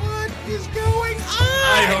GABF. What is going on?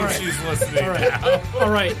 I hope she's listening. All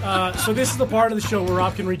right. So this is the part of the show where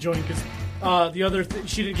Rob can rejoin because the other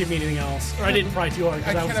she didn't give me anything else, or I didn't try too hard.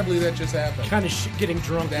 I cannot believe that just happened. Kind of getting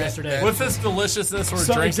drunk yesterday. What's this deliciousness we're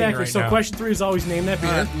drinking exactly. right So now? question 3 is always name that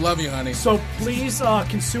beer. Love you, honey. So please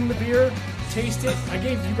consume the beer, taste it. I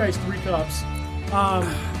gave you guys 3 cups.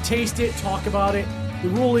 Taste it, talk about it. The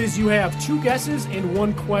rule is you have 2 guesses and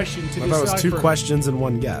 1 question to decide. I thought it was 2 questions and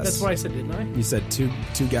 1 guess. That's what I said, didn't I? You said two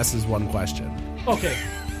guesses, 1 question. Okay.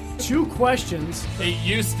 2 questions. It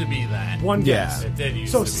used to be that. 1 guess. It did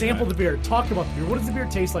used So to be sample that. the beer. Talk about the beer. What does the beer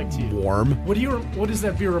taste like to you? Warm. What does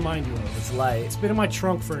that beer remind you of? It's light. It's been in my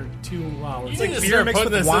trunk for 2 hours. You need to beer start mixed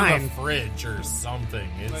putting with this wine. in the fridge or something.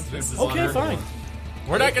 This is Okay, fine.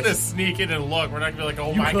 We're not going to sneak in and look. We're not going to be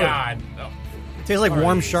like, oh my could. God. No. It tastes like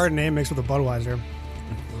warm Chardonnay mixed with a Budweiser.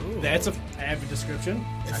 That's a avid description.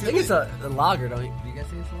 I think it's a lager, don't you? Do you guys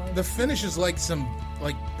think it's a lager? The finish is like some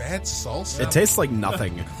bad salsa. It tastes like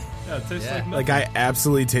nothing. Yeah, it tastes like nothing. Like I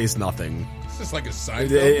absolutely taste nothing. It's just like a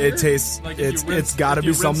side. It tastes. Like if you It's got to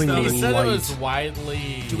be something He said it was light.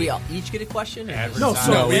 widely. Do we all each get a question? Or Advertised. No,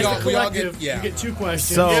 so No, we we all collective. get- yeah. You get 2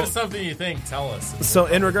 questions. So- If you have something you think, tell us. So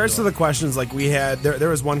in regards to the questions, like we had, there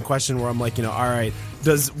was one question where I'm like, all right,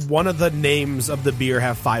 does one of the names of the beer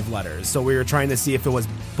have 5 letters? So we were trying to see if it was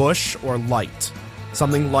Bush or Light,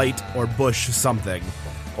 something light or Bush something.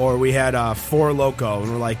 Or we had Four Loko,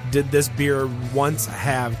 and we're like, did this beer once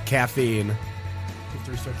have caffeine? You have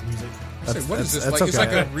to restart the music. What is this? that's It's like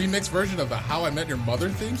okay. a remix version of the How I Met Your Mother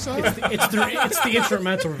theme song? It's the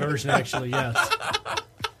instrumental version, actually. Yes.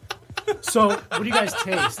 So, what do you guys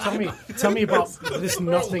taste? Tell me about this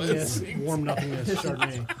nothingness, warm nothingness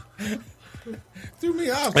Chardonnay. Threw me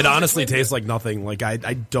off. It honestly tastes like nothing. Like I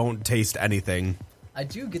don't taste anything. I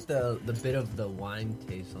do get the bit of the wine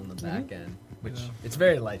taste on the back end, which it's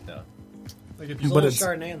very light though. Like if you, But There's it's-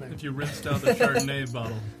 a little Chardonnay in there. if you rinsed out the Chardonnay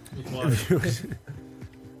bottle with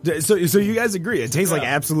water. So you guys agree? It tastes like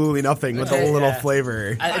absolutely nothing with a little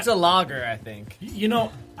flavor. It's a lager, I think. You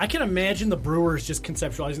know, I can imagine the brewers just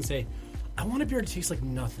conceptualize and say, I want a beer to taste like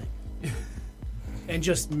nothing. And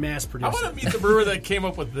just mass produce. I want to meet the brewer that came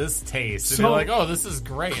up with this taste. And So- be like, oh, this is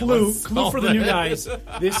great. Clue Let's smell for the new this. guys.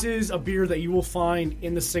 This is a beer that you will find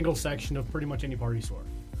in the single section of pretty much any party store.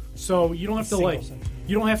 So you don't have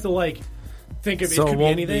to think of So it could be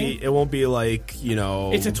anything. It won't be like,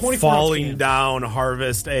 it's a 24 falling can. down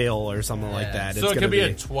harvest ale or something like that. So it's it could be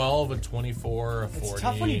a 12, a 24, a 40. It's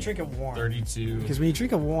tough when you drink it warm. 32. Because when you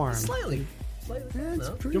drink it warm, Slightly. it's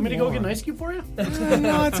No. pretty You want me to go warm. get an ice cube for you?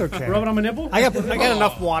 No, it's okay. Rub it on my nipple? I got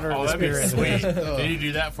enough water in Oh, this that'd be beer. sweet. Can you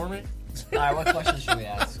do that for me? All right, what question should we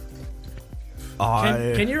ask?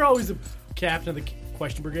 Ken, you're always the captain of the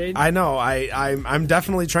question brigade. I know. I'm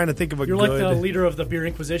definitely trying to think of a You're good... like the leader of the beer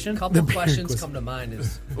inquisition. A couple questions come to mind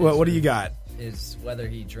What do you got? is whether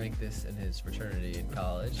he drank this in his fraternity in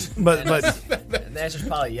college. But And the answer's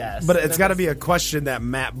probably yes. but it's got to be a question that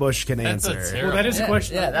Matt Bush can That's a answer. terrible- Well, that is a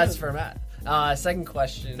question. Yeah, that's for Matt. Second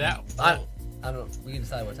question. That- I don't. We can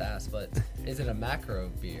decide what to ask, but is it a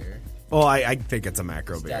macro beer? Well, I think it's a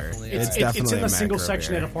macro beer. definitely- It's It's definitely It's in a the single macro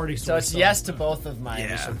section beer. at a party So store. it's yes to both of my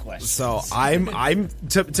initial questions. So I'm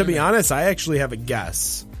to be honest, I actually have a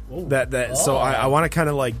guess. So I want to kind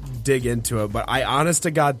of like dig into it, but I honest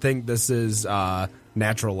to God think this is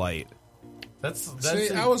Natural Light. That's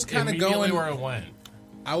See, I was kinda immediately going- where it went.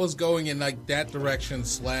 I was going in like that direction.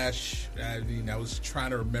 I was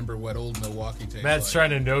trying to remember what Old Milwaukee tastes Matt's like. trying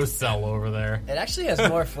to no-sell over there. It actually has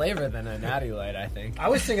more flavor than a Natty Light, I think. I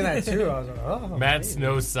was thinking that too. I was like, oh. Matt's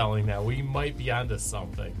no-selling now. We might be onto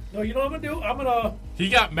something. No, you know what I'm gonna do? I'm gonna. He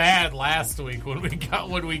got mad last week when we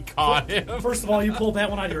caught him. First of all, you pulled that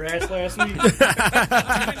one out of your ass last week. You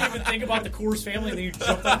didn't even think about the Coors family, and then you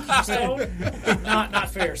jumped on Keystone.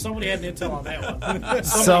 Not fair. Somebody had an intel on that one.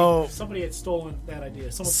 Somebody had stolen that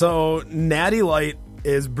idea. So Natty Light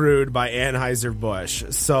is brewed by Anheuser-Busch.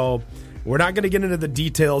 So we're not going to get into the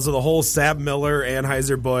details of the whole Sab Miller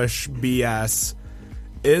Anheuser-Busch BS.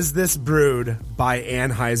 Is this brewed by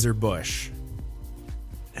Anheuser-Busch?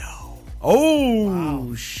 No.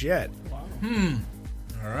 Oh, shit.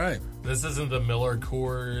 All right. This isn't the Miller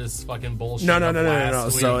Coors fucking bullshit. No. of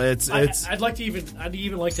last So week. it's I'd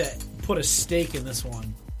even like to put a stake in this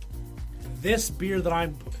one. This beer that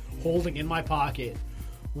I'm holding in my pocket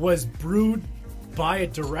was brewed by a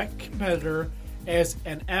direct competitor as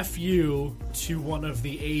an FU to one of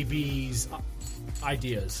the AB's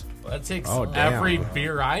ideas. That takes damn. every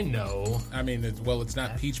beer I know. I mean, it's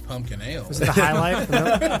not peach pumpkin ale. Was it the High Life?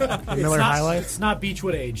 The Miller High Life? It's not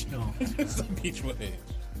Beechwood Age, no. It's a peachwood ale.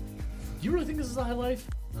 You really think this is a High Life?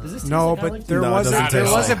 Does this taste No, like High but Life? there No, it was doesn't there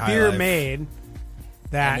taste was a like beer High Life. made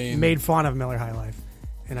that I mean- made fun of Miller High Life,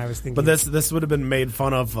 and I was thinking, but this would have been made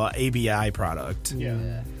fun of ABI product.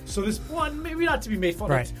 Yeah. So this one, maybe not to be made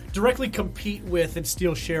fun Right. of, directly compete with and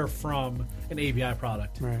steal share from an ABI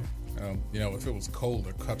product. right? If it was cold,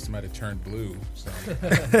 their cups might have turned blue. So.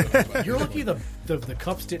 You're lucky the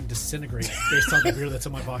cups didn't disintegrate based on the beer that's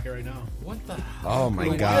in my pocket right now. What the? Oh my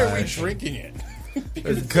Why are we gosh. drinking it?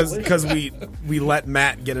 Because we let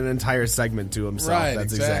Matt get an entire segment to himself. Right,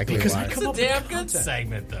 That's exactly. exactly Because why. I It's come a up with damn good content.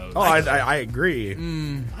 segment, though. Oh, I agree.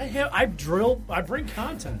 I bring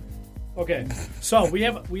content. Okay, so we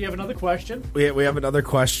have another question. We have another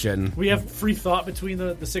question. We have free thought between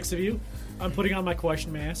the six of you. I'm putting on my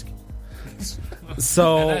question mask.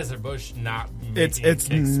 So Anheuser-Busch not making it's kicks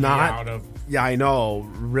me not. out of. Yeah, I know.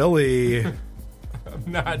 Really, I'm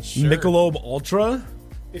not sure. Michelob Ultra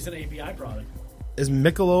It's an ABI product. is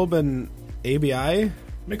Michelob an ABI?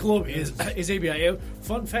 Michelob is ABI.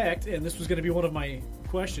 Fun fact, and this was going to be one of my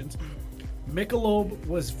questions. Michelob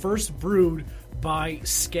was first brewed by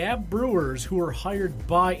scab brewers who were hired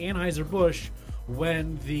by Anheuser-Busch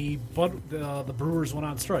when the brewers went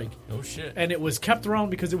on strike. Oh shit. And it was kept around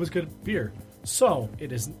because it was good beer. So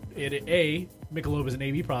A, Michelob is an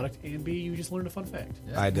AB product, and B, you just learned a fun fact.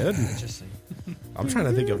 I did. Interesting. I'm trying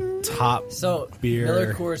to think of top So beer.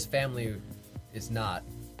 Miller Coors family is not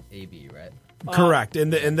AB, right? Correct. In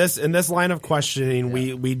this line of questioning,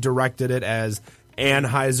 we directed it as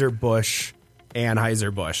Anheuser-Busch,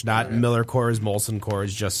 not Miller Coors, Molson Coors,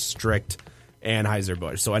 just strict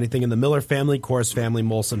Anheuser-Busch. So anything in the Miller family, Coors family,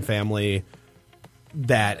 Molson family,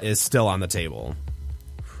 that is still on the table.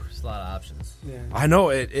 There's a lot of options. I know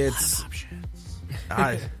it's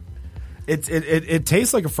it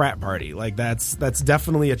tastes like a frat party. Like that's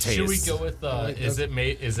definitely a taste. Should we go with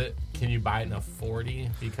can you buy it in a 40?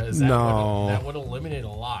 Because No. that would eliminate a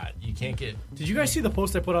lot. You can't get. Did you guys see the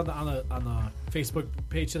post I put on the Facebook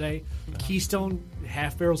page today? Keystone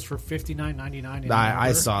half barrels for $59.99.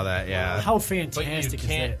 I saw that. Yeah. How But fantastic you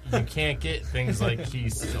can't. is that? You can't get things like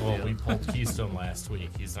Keystone. Well, we pulled Keystone last week.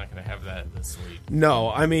 He's not going to have that this week. No,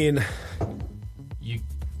 I mean You.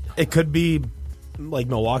 it could be like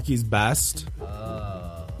Milwaukee's best.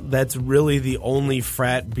 that's really the only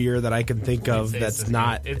frat beer that I can think of that's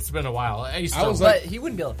not. It's been a while. But he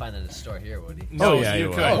wouldn't be able to find that in a store here, would he? No, yeah, you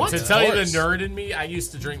he could. would. To tell you the nerd in me, I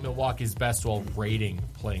used to drink Milwaukee's Best while raiding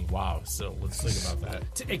playing WoW. So let's think about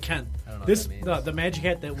that. It can. I don't know This what that means. the Magic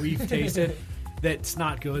Hat that we've tasted that's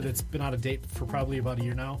not good. It's been out of date for probably about a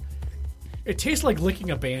year now. It tastes like licking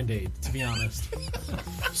a Band-Aid, to be honest.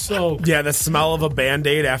 So Yeah, the smell of a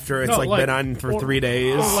Band-Aid after it's been on for 3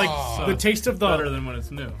 days. Like the taste of the better than when it's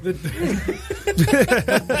new.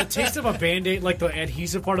 the taste of a Band-Aid, like the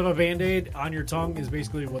adhesive part of a Band-Aid on your tongue, is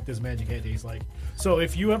basically what this Magic Hat tastes like. So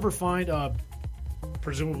if you ever find a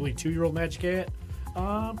presumably 2-year-old Magic Hat,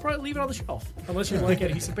 probably leave it on the shelf unless you like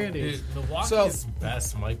adhesive Band-Aids. Milwaukee's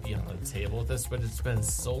Best might be on the table with this, but it's been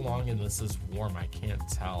so long and this is warm, I can't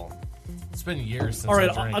tell. It's been years since All right,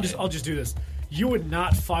 I drank I'll just do this. You would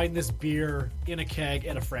not find this beer in a keg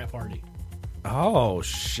at a frat party. Oh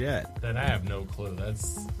shit! Then I have no clue.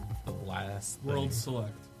 That's the last World thing.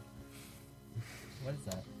 Select. What is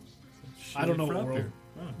that? I don't know what Frat world. beer.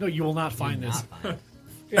 No, you will not find this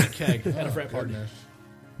in a keg at a frat party.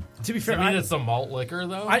 To be fair, I mean, it's a malt liquor,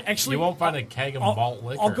 though. You won't find a keg of malt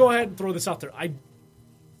liquor. I'll go ahead and throw this out there.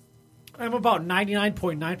 I'm about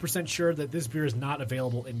 99.9% sure that this beer is not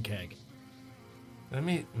available in keg. That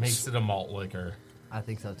makes it a malt liquor. I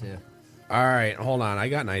think so too. All right, hold on. I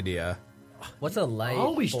got an idea. What's a light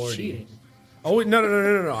Always 40? cheating. Oh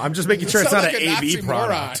no! I'm just making sure it's not Sounds an like a AB Nazi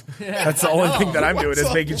product. moron. That's the only thing that I'm doing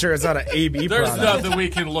is making sure it's not an AB There's product. nothing we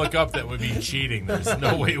can look up that would be cheating. There's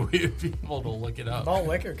no way we would be able to look it up. Malt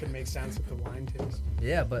liquor can make sense with the wine taste.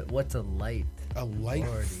 Yeah, but what's a light? A light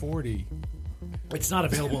 40. It's not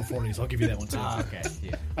available in 40s. I'll give you that one too. Okay.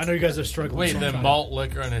 Yeah. I know you guys are struggling. Wait, sometime. then malt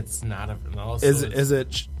liquor and it's not a. No, so Is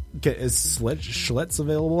it's- Schlitz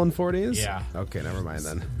available in 40s? Yeah. Okay, never mind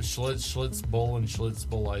then. Schlitz Bull and Schlitz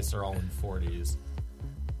Bull Ice are all in 40s.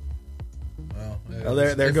 Oh,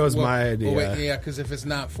 there goes my idea. Well, wait, yeah, because if it's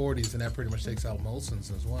not 40s, then that pretty much takes out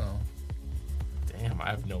Molson's as well. Damn, I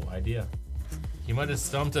have no idea. He might have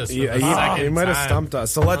stumped us. Yeah, he might have stumped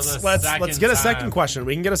us. So let's get a second question.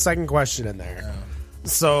 We can get a second question in there. Yeah.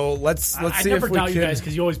 So let's I see never if we doubt can. you guys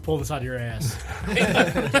because you always pull this out of your ass.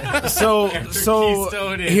 So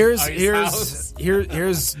Keystone in here's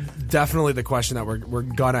definitely the question that we're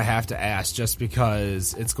gonna have to ask, just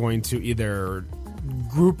because it's going to either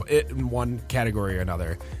group it in one category or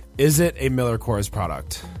another. Is it a Miller Coors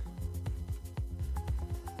product?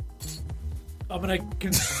 I'm gonna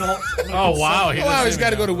consult. Oh wow! He's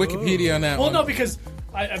got to go to Wikipedia on that Well, one. no, because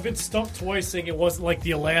I've been stumped twice saying it wasn't like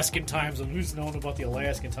the Alaskan time zone. Who's known about the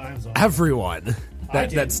Alaskan time zone? Everyone that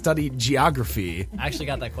did. studied geography. I actually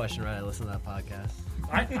got that question right. I listened to that podcast.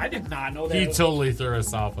 I did not know that. He totally threw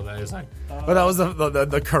us off with that. He's like, But that was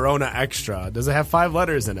the Corona Extra. Does it have 5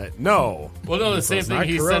 letters in it? No. well, no, the same it's thing. not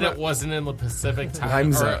He Corona. said it wasn't in the Pacific time Time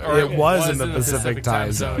or zone. It was in the Pacific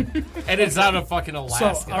time zone, and it's out of fucking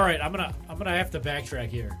Alaska. So, all right, I'm gonna have to backtrack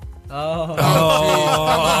here. Oh.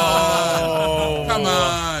 Come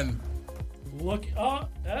on. Look,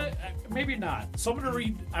 maybe not. So I'm gonna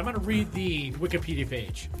read the Wikipedia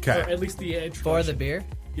page. Okay. Or at least the For introduction. the beer?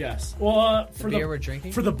 Yes. Well, for beer we're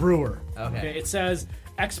drinking? for the brewer. Okay. It says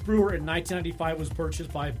ex-brewer in 1995 was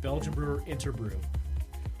purchased by Belgian brewer Interbrew.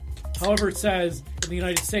 However, it says in the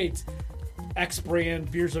United States, X brand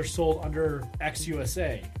beers are sold under X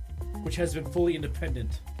USA, which has been fully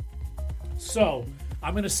independent. So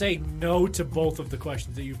I'm going to say no to both of the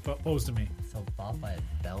questions that you posed to me. So bought by a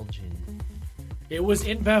Belgian. It was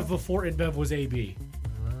InBev before InBev was AB.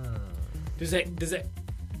 Does that?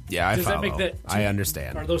 Yeah, I Does follow. that make that I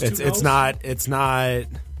understand. Are those two it's no's? not.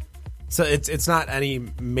 So it's not any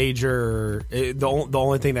major. The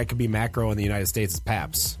only thing that could be macro in the United States is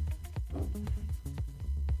Pabst.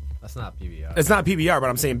 That's not PBR. It's not PBR, but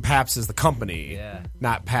I'm saying Pabst is the company, Yeah.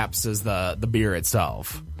 not Pabst is the beer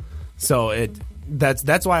itself. So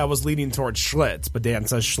that's why I was leaning towards Schlitz, but Dan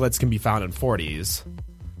says Schlitz can be found in 40s.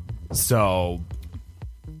 So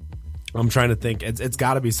I'm trying to think. It's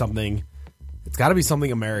got to be something. It's got to be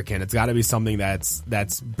something American. It's got to be something that's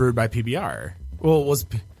brewed by PBR. Well,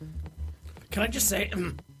 Can I just say,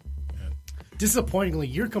 disappointingly,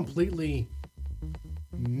 you're completely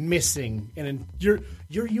missing, and you're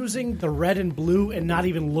using the red and blue and not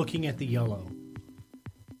even looking at the yellow.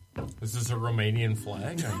 Is this a Romanian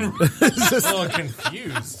flag? I'm a little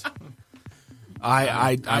confused.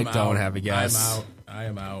 I I'm don't out. have a guess. I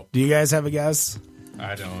am out. Do you guys have a guess?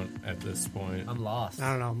 I don't at this point. I'm lost.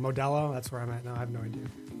 I don't know. Modelo? That's where I'm at now. I have no idea.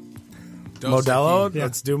 Modelo? Yeah.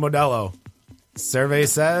 Let's do Modelo. Survey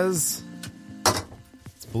says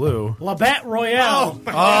it's Blue. Labatt Royale.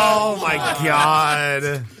 Oh my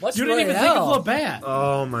God. What's You didn't even think of Labatt.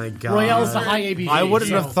 Oh my God. Royale is the high ABV. I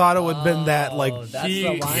wouldn't have thought it would have been that That's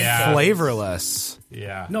the line. flavorless.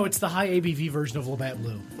 Yeah. No, it's the high ABV version of Labatt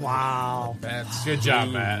Blue. Wow. That's Good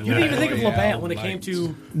job, Matt. You didn't even think of Labatt when it came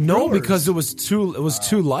to No, brewers. because it was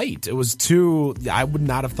too light. It was too. I would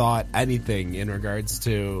not have thought anything in regards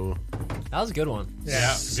to. That was a good one.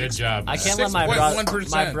 Yeah, good job. I can't let my brother.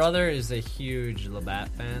 6.1%. My brother is a huge Labatt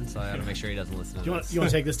fan, so I got to make sure he doesn't listen to You this. want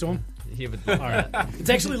to take this to him? He would. All right. It's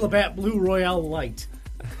actually Labatt Blue Royale Light.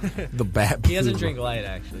 The bat. He doesn't drink light,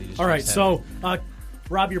 actually. He just All right, drinks so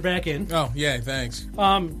Rob, you're back in. Oh, yeah, thanks.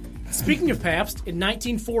 Speaking of Pabst, in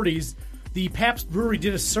 1940s, the Pabst Brewery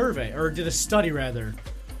did a survey, or did a study rather,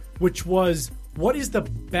 which was what is the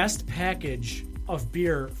best package of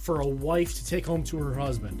beer for a wife to take home to her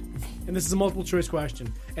husband? And this is a multiple choice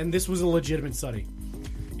question, and this was a legitimate study.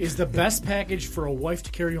 Is the best package for a wife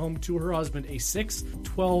to carry home to her husband a 6,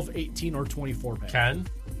 12, 18, or 24 pack? Ken?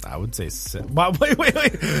 I would say. Wait.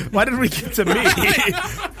 Why did we get to me?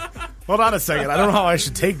 Hold on a second. I don't know how I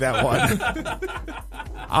should take that one.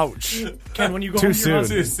 Ouch. Ken, when you go Too home to your soon.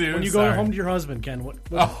 husband, Too soon, when you go sorry. home to your husband, Ken,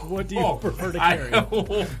 what do you prefer to carry? That's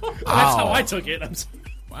Ow. how I took it. I'm sorry.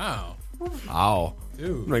 Wow. Ow. Dude.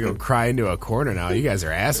 I'm going to go cry into a corner now. You guys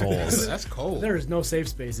are assholes. That's cold. There is no safe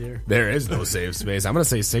space here. There is no safe space. I'm going to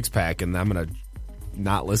say 6-pack, and I'm going to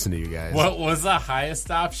not listen to you guys. What was the highest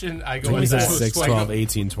option? I go with 26, that. 12,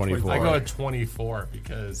 18, 24. I go with 24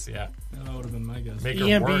 because, yeah. That would have been my guess. Make her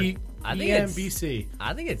work. EMB, I think it's- EMBC.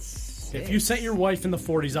 I think it's. If you sent your wife in the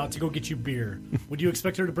 40s out to go get you beer, would you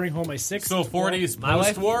expect her to bring home a 6? So 40s My wife-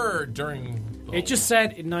 post-war or during... It just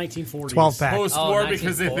said in 1940s. 12-pack. Post-war Oh,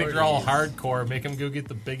 because they think they're all 1940s. hardcore. Make them go get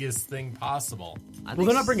the biggest thing possible. I Well, think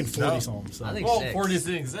they're not bringing 40s No. home. So. I think Well, 6. 40s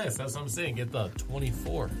didn't exist. That's what I'm saying. Get the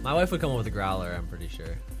 24. My wife would come up with a growler. I'm pretty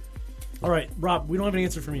sure. All right, Rob, we don't have an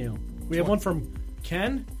answer from you. We have one from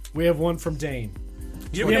Ken. We have one from Dane.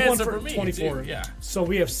 You We have have an one answer for for me, 24. too. Yeah. So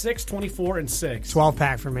we have 6, 24, and 6.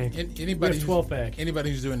 12-pack for me. Anybody We have who's- 12-pack. Anybody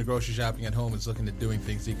who's doing the grocery shopping at home is looking at doing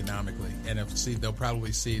things economically, and they'll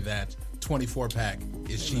probably see that 24-pack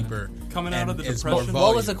is cheaper. Coming out and of the is Depression. more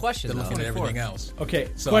What was volume the question, than though? looking at 24. everything else. Okay,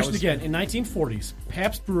 So I question was- again. In 1940s,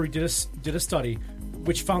 Pabst Brewery did a study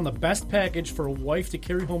which found the best package for a wife to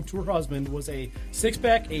carry home to her husband was a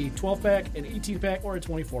 6-pack, a 12-pack, an 18-pack, or a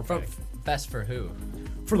 24-pack. Best for who?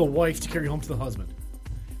 For the wife to carry home to the husband.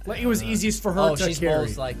 Like, it was easiest for her Oh, to she's carry.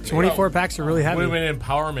 most likely. 24 packs are really heavy. Women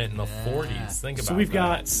empowerment in the 40s. Think about So we've that.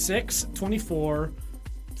 got 6, 24,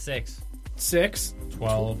 6. 6,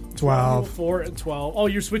 12. 12. 4, and 12. Oh,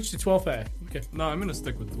 you're switched to 12-pack. Okay. No, I'm going to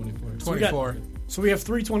stick with 24. we got- 24. So we have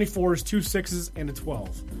 3 24s, 2 6s, and a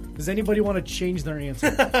 12. Does anybody want to change their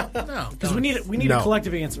answer? No. Because we need a No.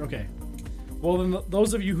 collective answer. Okay. Well, then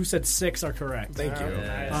those of you who said 6 are correct. Thank you.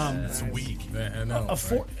 It's weak. Yeah, no.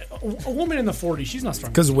 A woman in the 40s, she's not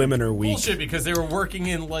strong. Because women are weak. Bullshit, because they were working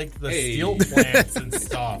in like the Hey. steel plants and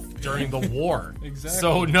stuff during the war. Exactly.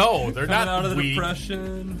 So no, they're Coming not out of the weak.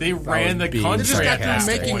 Depression. They ran the being They country just got at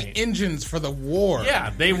through that making point. engines for the war.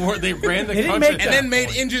 Yeah, they ran the didn't country make- at And that then made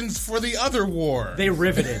point. engines for the other war. They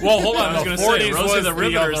riveted. Well, hold I on. was The going to 40s say, Rosie was the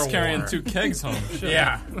Riveter is other carrying war. 2 kegs home. Shit.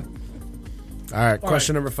 Yeah. All right,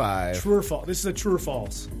 question number 5. True or false? This is a true or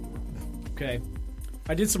false. Okay.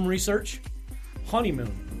 I did some research.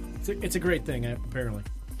 Honeymoon. It's a great thing, apparently.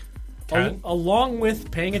 Ken? Along with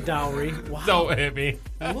paying a dowry. Wow. Don't hit me.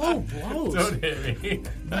 Low blows. Don't hit me.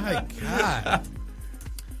 My God.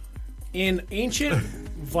 In ancient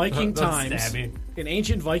Viking Don't times, stab me. in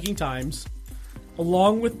ancient Viking times,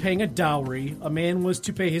 along with paying a dowry, a man was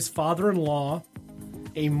to pay his father-in-law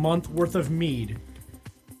a month worth of mead,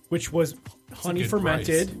 which was honey good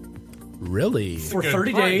fermented Really? for good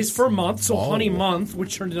 30 price. days for a month. So Whoa. honey month,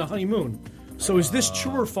 which turned into honeymoon. So is this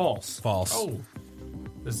true or false? False. Oh,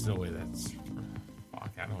 there's no way that's.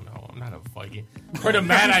 Fuck, I don't know. I'm not a Viking. For the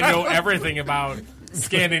man, I know everything about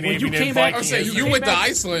Scandinavian Well, you came and back- Viking. I say, You you came went to back-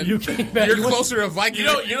 Iceland. you came back- You're you went- closer to Viking.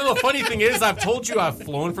 You know the funny thing is, I've told you I've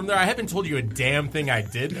flown from there. I haven't told you a damn thing I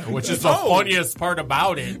did, which is the funniest part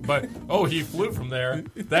about it. But he flew from there.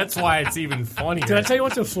 That's why it's even funnier. Did I tell you I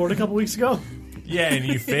went to Florida a couple weeks ago? Yeah, and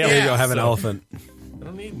you failed. There you go, have an So, elephant. I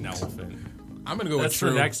don't need an elephant. I'm going to go That's with for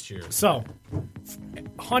true. next year. So,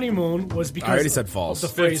 honeymoon was because I already said false. of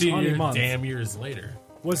the phrase 15 honey month. damn years later.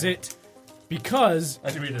 Was it because, I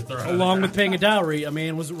didn't mean to throw it out along there. with paying a dowry, a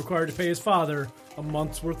man was required to pay his father a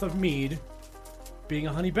month's worth of mead? Being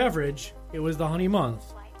a honey beverage, it was the honey month.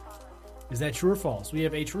 Is that true or false? We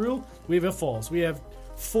have a true, we have a false. We have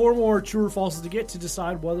 4 more true or falses to get to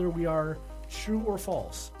decide whether we are true or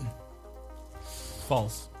false.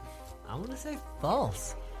 False. I'm going to say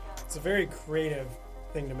false. It's a very creative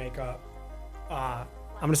thing to make up. I'm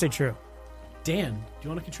going to say true. Dan, do you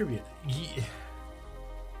want to contribute? Yeah.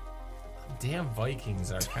 Damn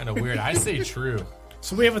Vikings are kind of weird. I say true.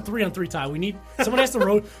 So we have a 3-on-3 tie. We need someone has to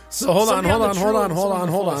road. So hold on.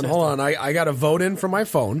 I got a vote in from my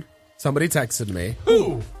phone. Somebody texted me.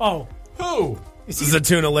 Who? Who?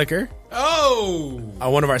 Zatuna Liquor. Oh,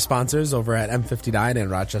 One of our sponsors over at M59 in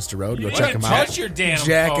Rochester Road. Go You check can't them out. touch your damn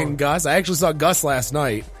Jack phone. and Gus. I actually saw Gus last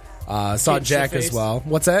night. Saw Getting Jack as shit-faced? well.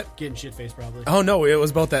 What's that? Getting shit-faced, probably. Oh no, it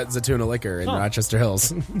was both at Zatuna Liquor in Rochester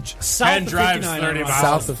Hills, South Ken of drives 59 30 on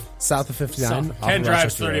miles. south of 59. South. off Ken of drives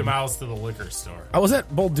Rochester 30 Road. miles to the liquor store. I was at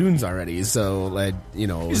Muldoon's already, so like it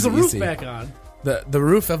Is was the roof easy. back on? The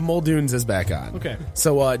roof of Muldoon's is back on. Okay.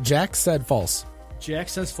 So Jack said false. Jack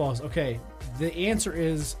says false. Okay. The answer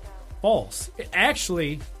is false.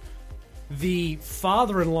 Actually, the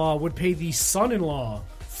father-in-law would pay the son-in-law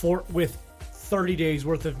with 30 days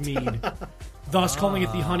worth of mead, thus calling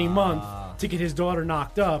it the honey month to get his daughter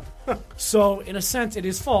knocked up. So, in a sense, it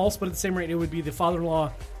is false, but at the same rate, it would be the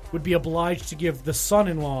father-in-law would be obliged to give the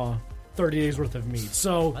son-in-law 30 days worth of mead.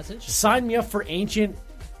 So, That's interesting. sign me up for ancient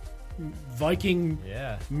Viking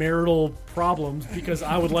marital problems because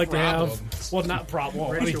I would like to have. Well, not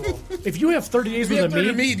problem. If you have 30 days if you worth have of 30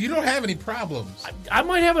 mead, mead, you don't have any problems. I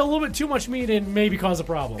might have a little bit too much meat and maybe cause a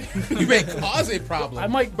problem. You may cause a problem. I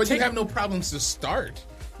might but take- you have no problems to start.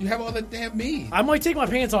 You have all that damn mead. I might take my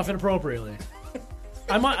pants off inappropriately.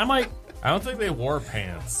 I might. I don't think they wore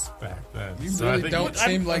pants back then. You So I really think don't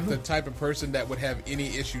seem like the type of person that would have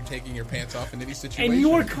any issue taking your pants off in any situation. And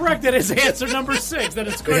you are correct. That is answer number 6. That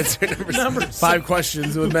is correct. Answer number 6. 5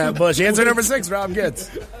 questions with Matt Bush. Answer number 6, Rob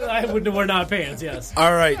gets. I wouldn't wear not pants. Yes.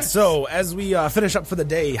 All right, so as we finish up for the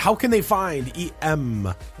day, how can they find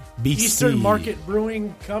EMBC? Eastern Market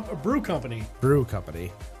Brew Company. Brew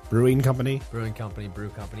Company. Brewing Company. Brewing Company, Brew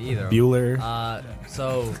Company, either. Bueller.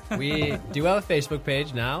 So we do have a Facebook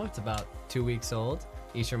page now. It's about 2 weeks old.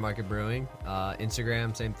 Eastern Market Brewing.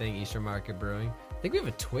 Instagram, same thing. Eastern Market Brewing. I think we have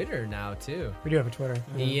a Twitter now too. We do have a Twitter.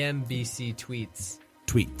 EMBC Tweets.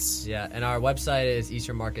 Tweets. Yeah, and our website is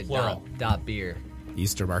easternmarket.beer.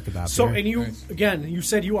 Eastern Market. So, and you again, you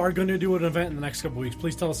said you are going to do an event in the next couple of weeks.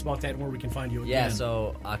 Please tell us about that and where we can find you again. Yeah,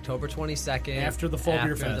 so October 22nd. After the Fall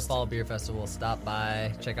Beer Fest. After the Fall Beer Festival, stop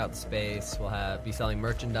by, check out the space. We'll be selling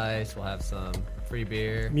merchandise. We'll have some free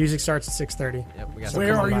beer. Music starts at 6:30. Yep, we got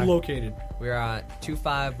Where are you by. located? We're at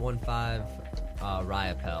 2515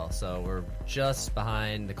 Riopel, so we're just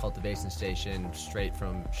behind the cultivation station, straight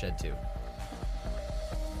from Shed 2.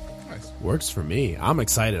 Nice. Works for me. I'm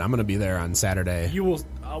excited. I'm going to be there on Saturday. You will.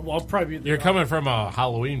 I'll probably be. you're coming from a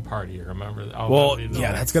Halloween party, remember? Well,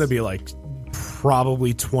 yeah, that's going to be like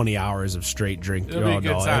probably 20 hours of straight drinking. It'll be a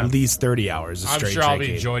good time. At least 30 hours of I'm straight sure I'll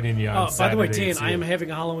drinking. be joining you on by the way, Saturday, Dayne, too. I am having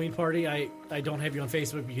a Halloween party. I don't have you on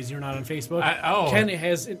Facebook because you're not on Facebook. Oh. Ken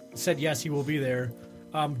has said yes, he will be there.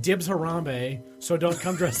 Dibs Harambe, so don't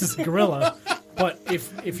come dressed as a gorilla. But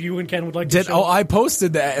if you and Ken would like to show I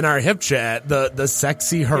posted that in our hip chat, the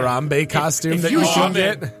sexy Harambe costume if that you you show should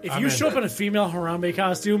get. If you show up in a female Harambe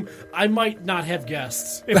costume, I might not have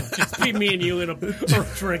guests. It would just be me and you in a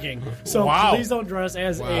drinking. So Wow. please don't dress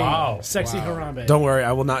as Wow. a sexy Wow. Harambe. Don't worry,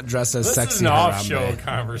 I will not dress as This sexy is an off-show Harambe.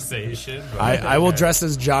 conversation. But I will dress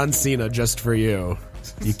as John Cena just for you.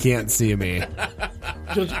 You can't see me.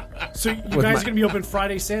 So you With guys my- going to be open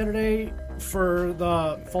Friday, Saturday for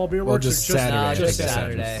the Fall Beer Well, Works? just or Saturday. Just I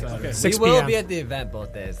think Saturday. Okay. 6 We will p.m. be at the event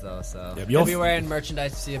both days, though, so Yep, if you'll- you'll be wearing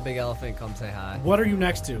merchandise to see a big elephant, come say hi. What are you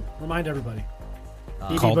next to? Remind everybody.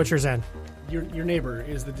 ED Called- Butcher's Inn. Your neighbor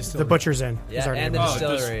is the distillery. The Butcher's Inn. is Yeah, our and neighbor. the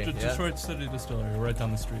distillery. The yeah. Detroit City Distillery, right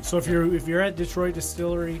down the street. So if you're at Detroit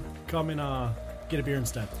Distillery, come and get a beer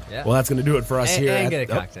instead. Yeah. Well, that's going to do it for us and, here. and at- get a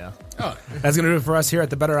cocktail. That's going to do it for us here at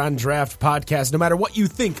the Better on Draft podcast. No matter what you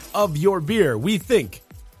think of your beer, we think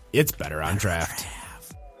it's better on draft.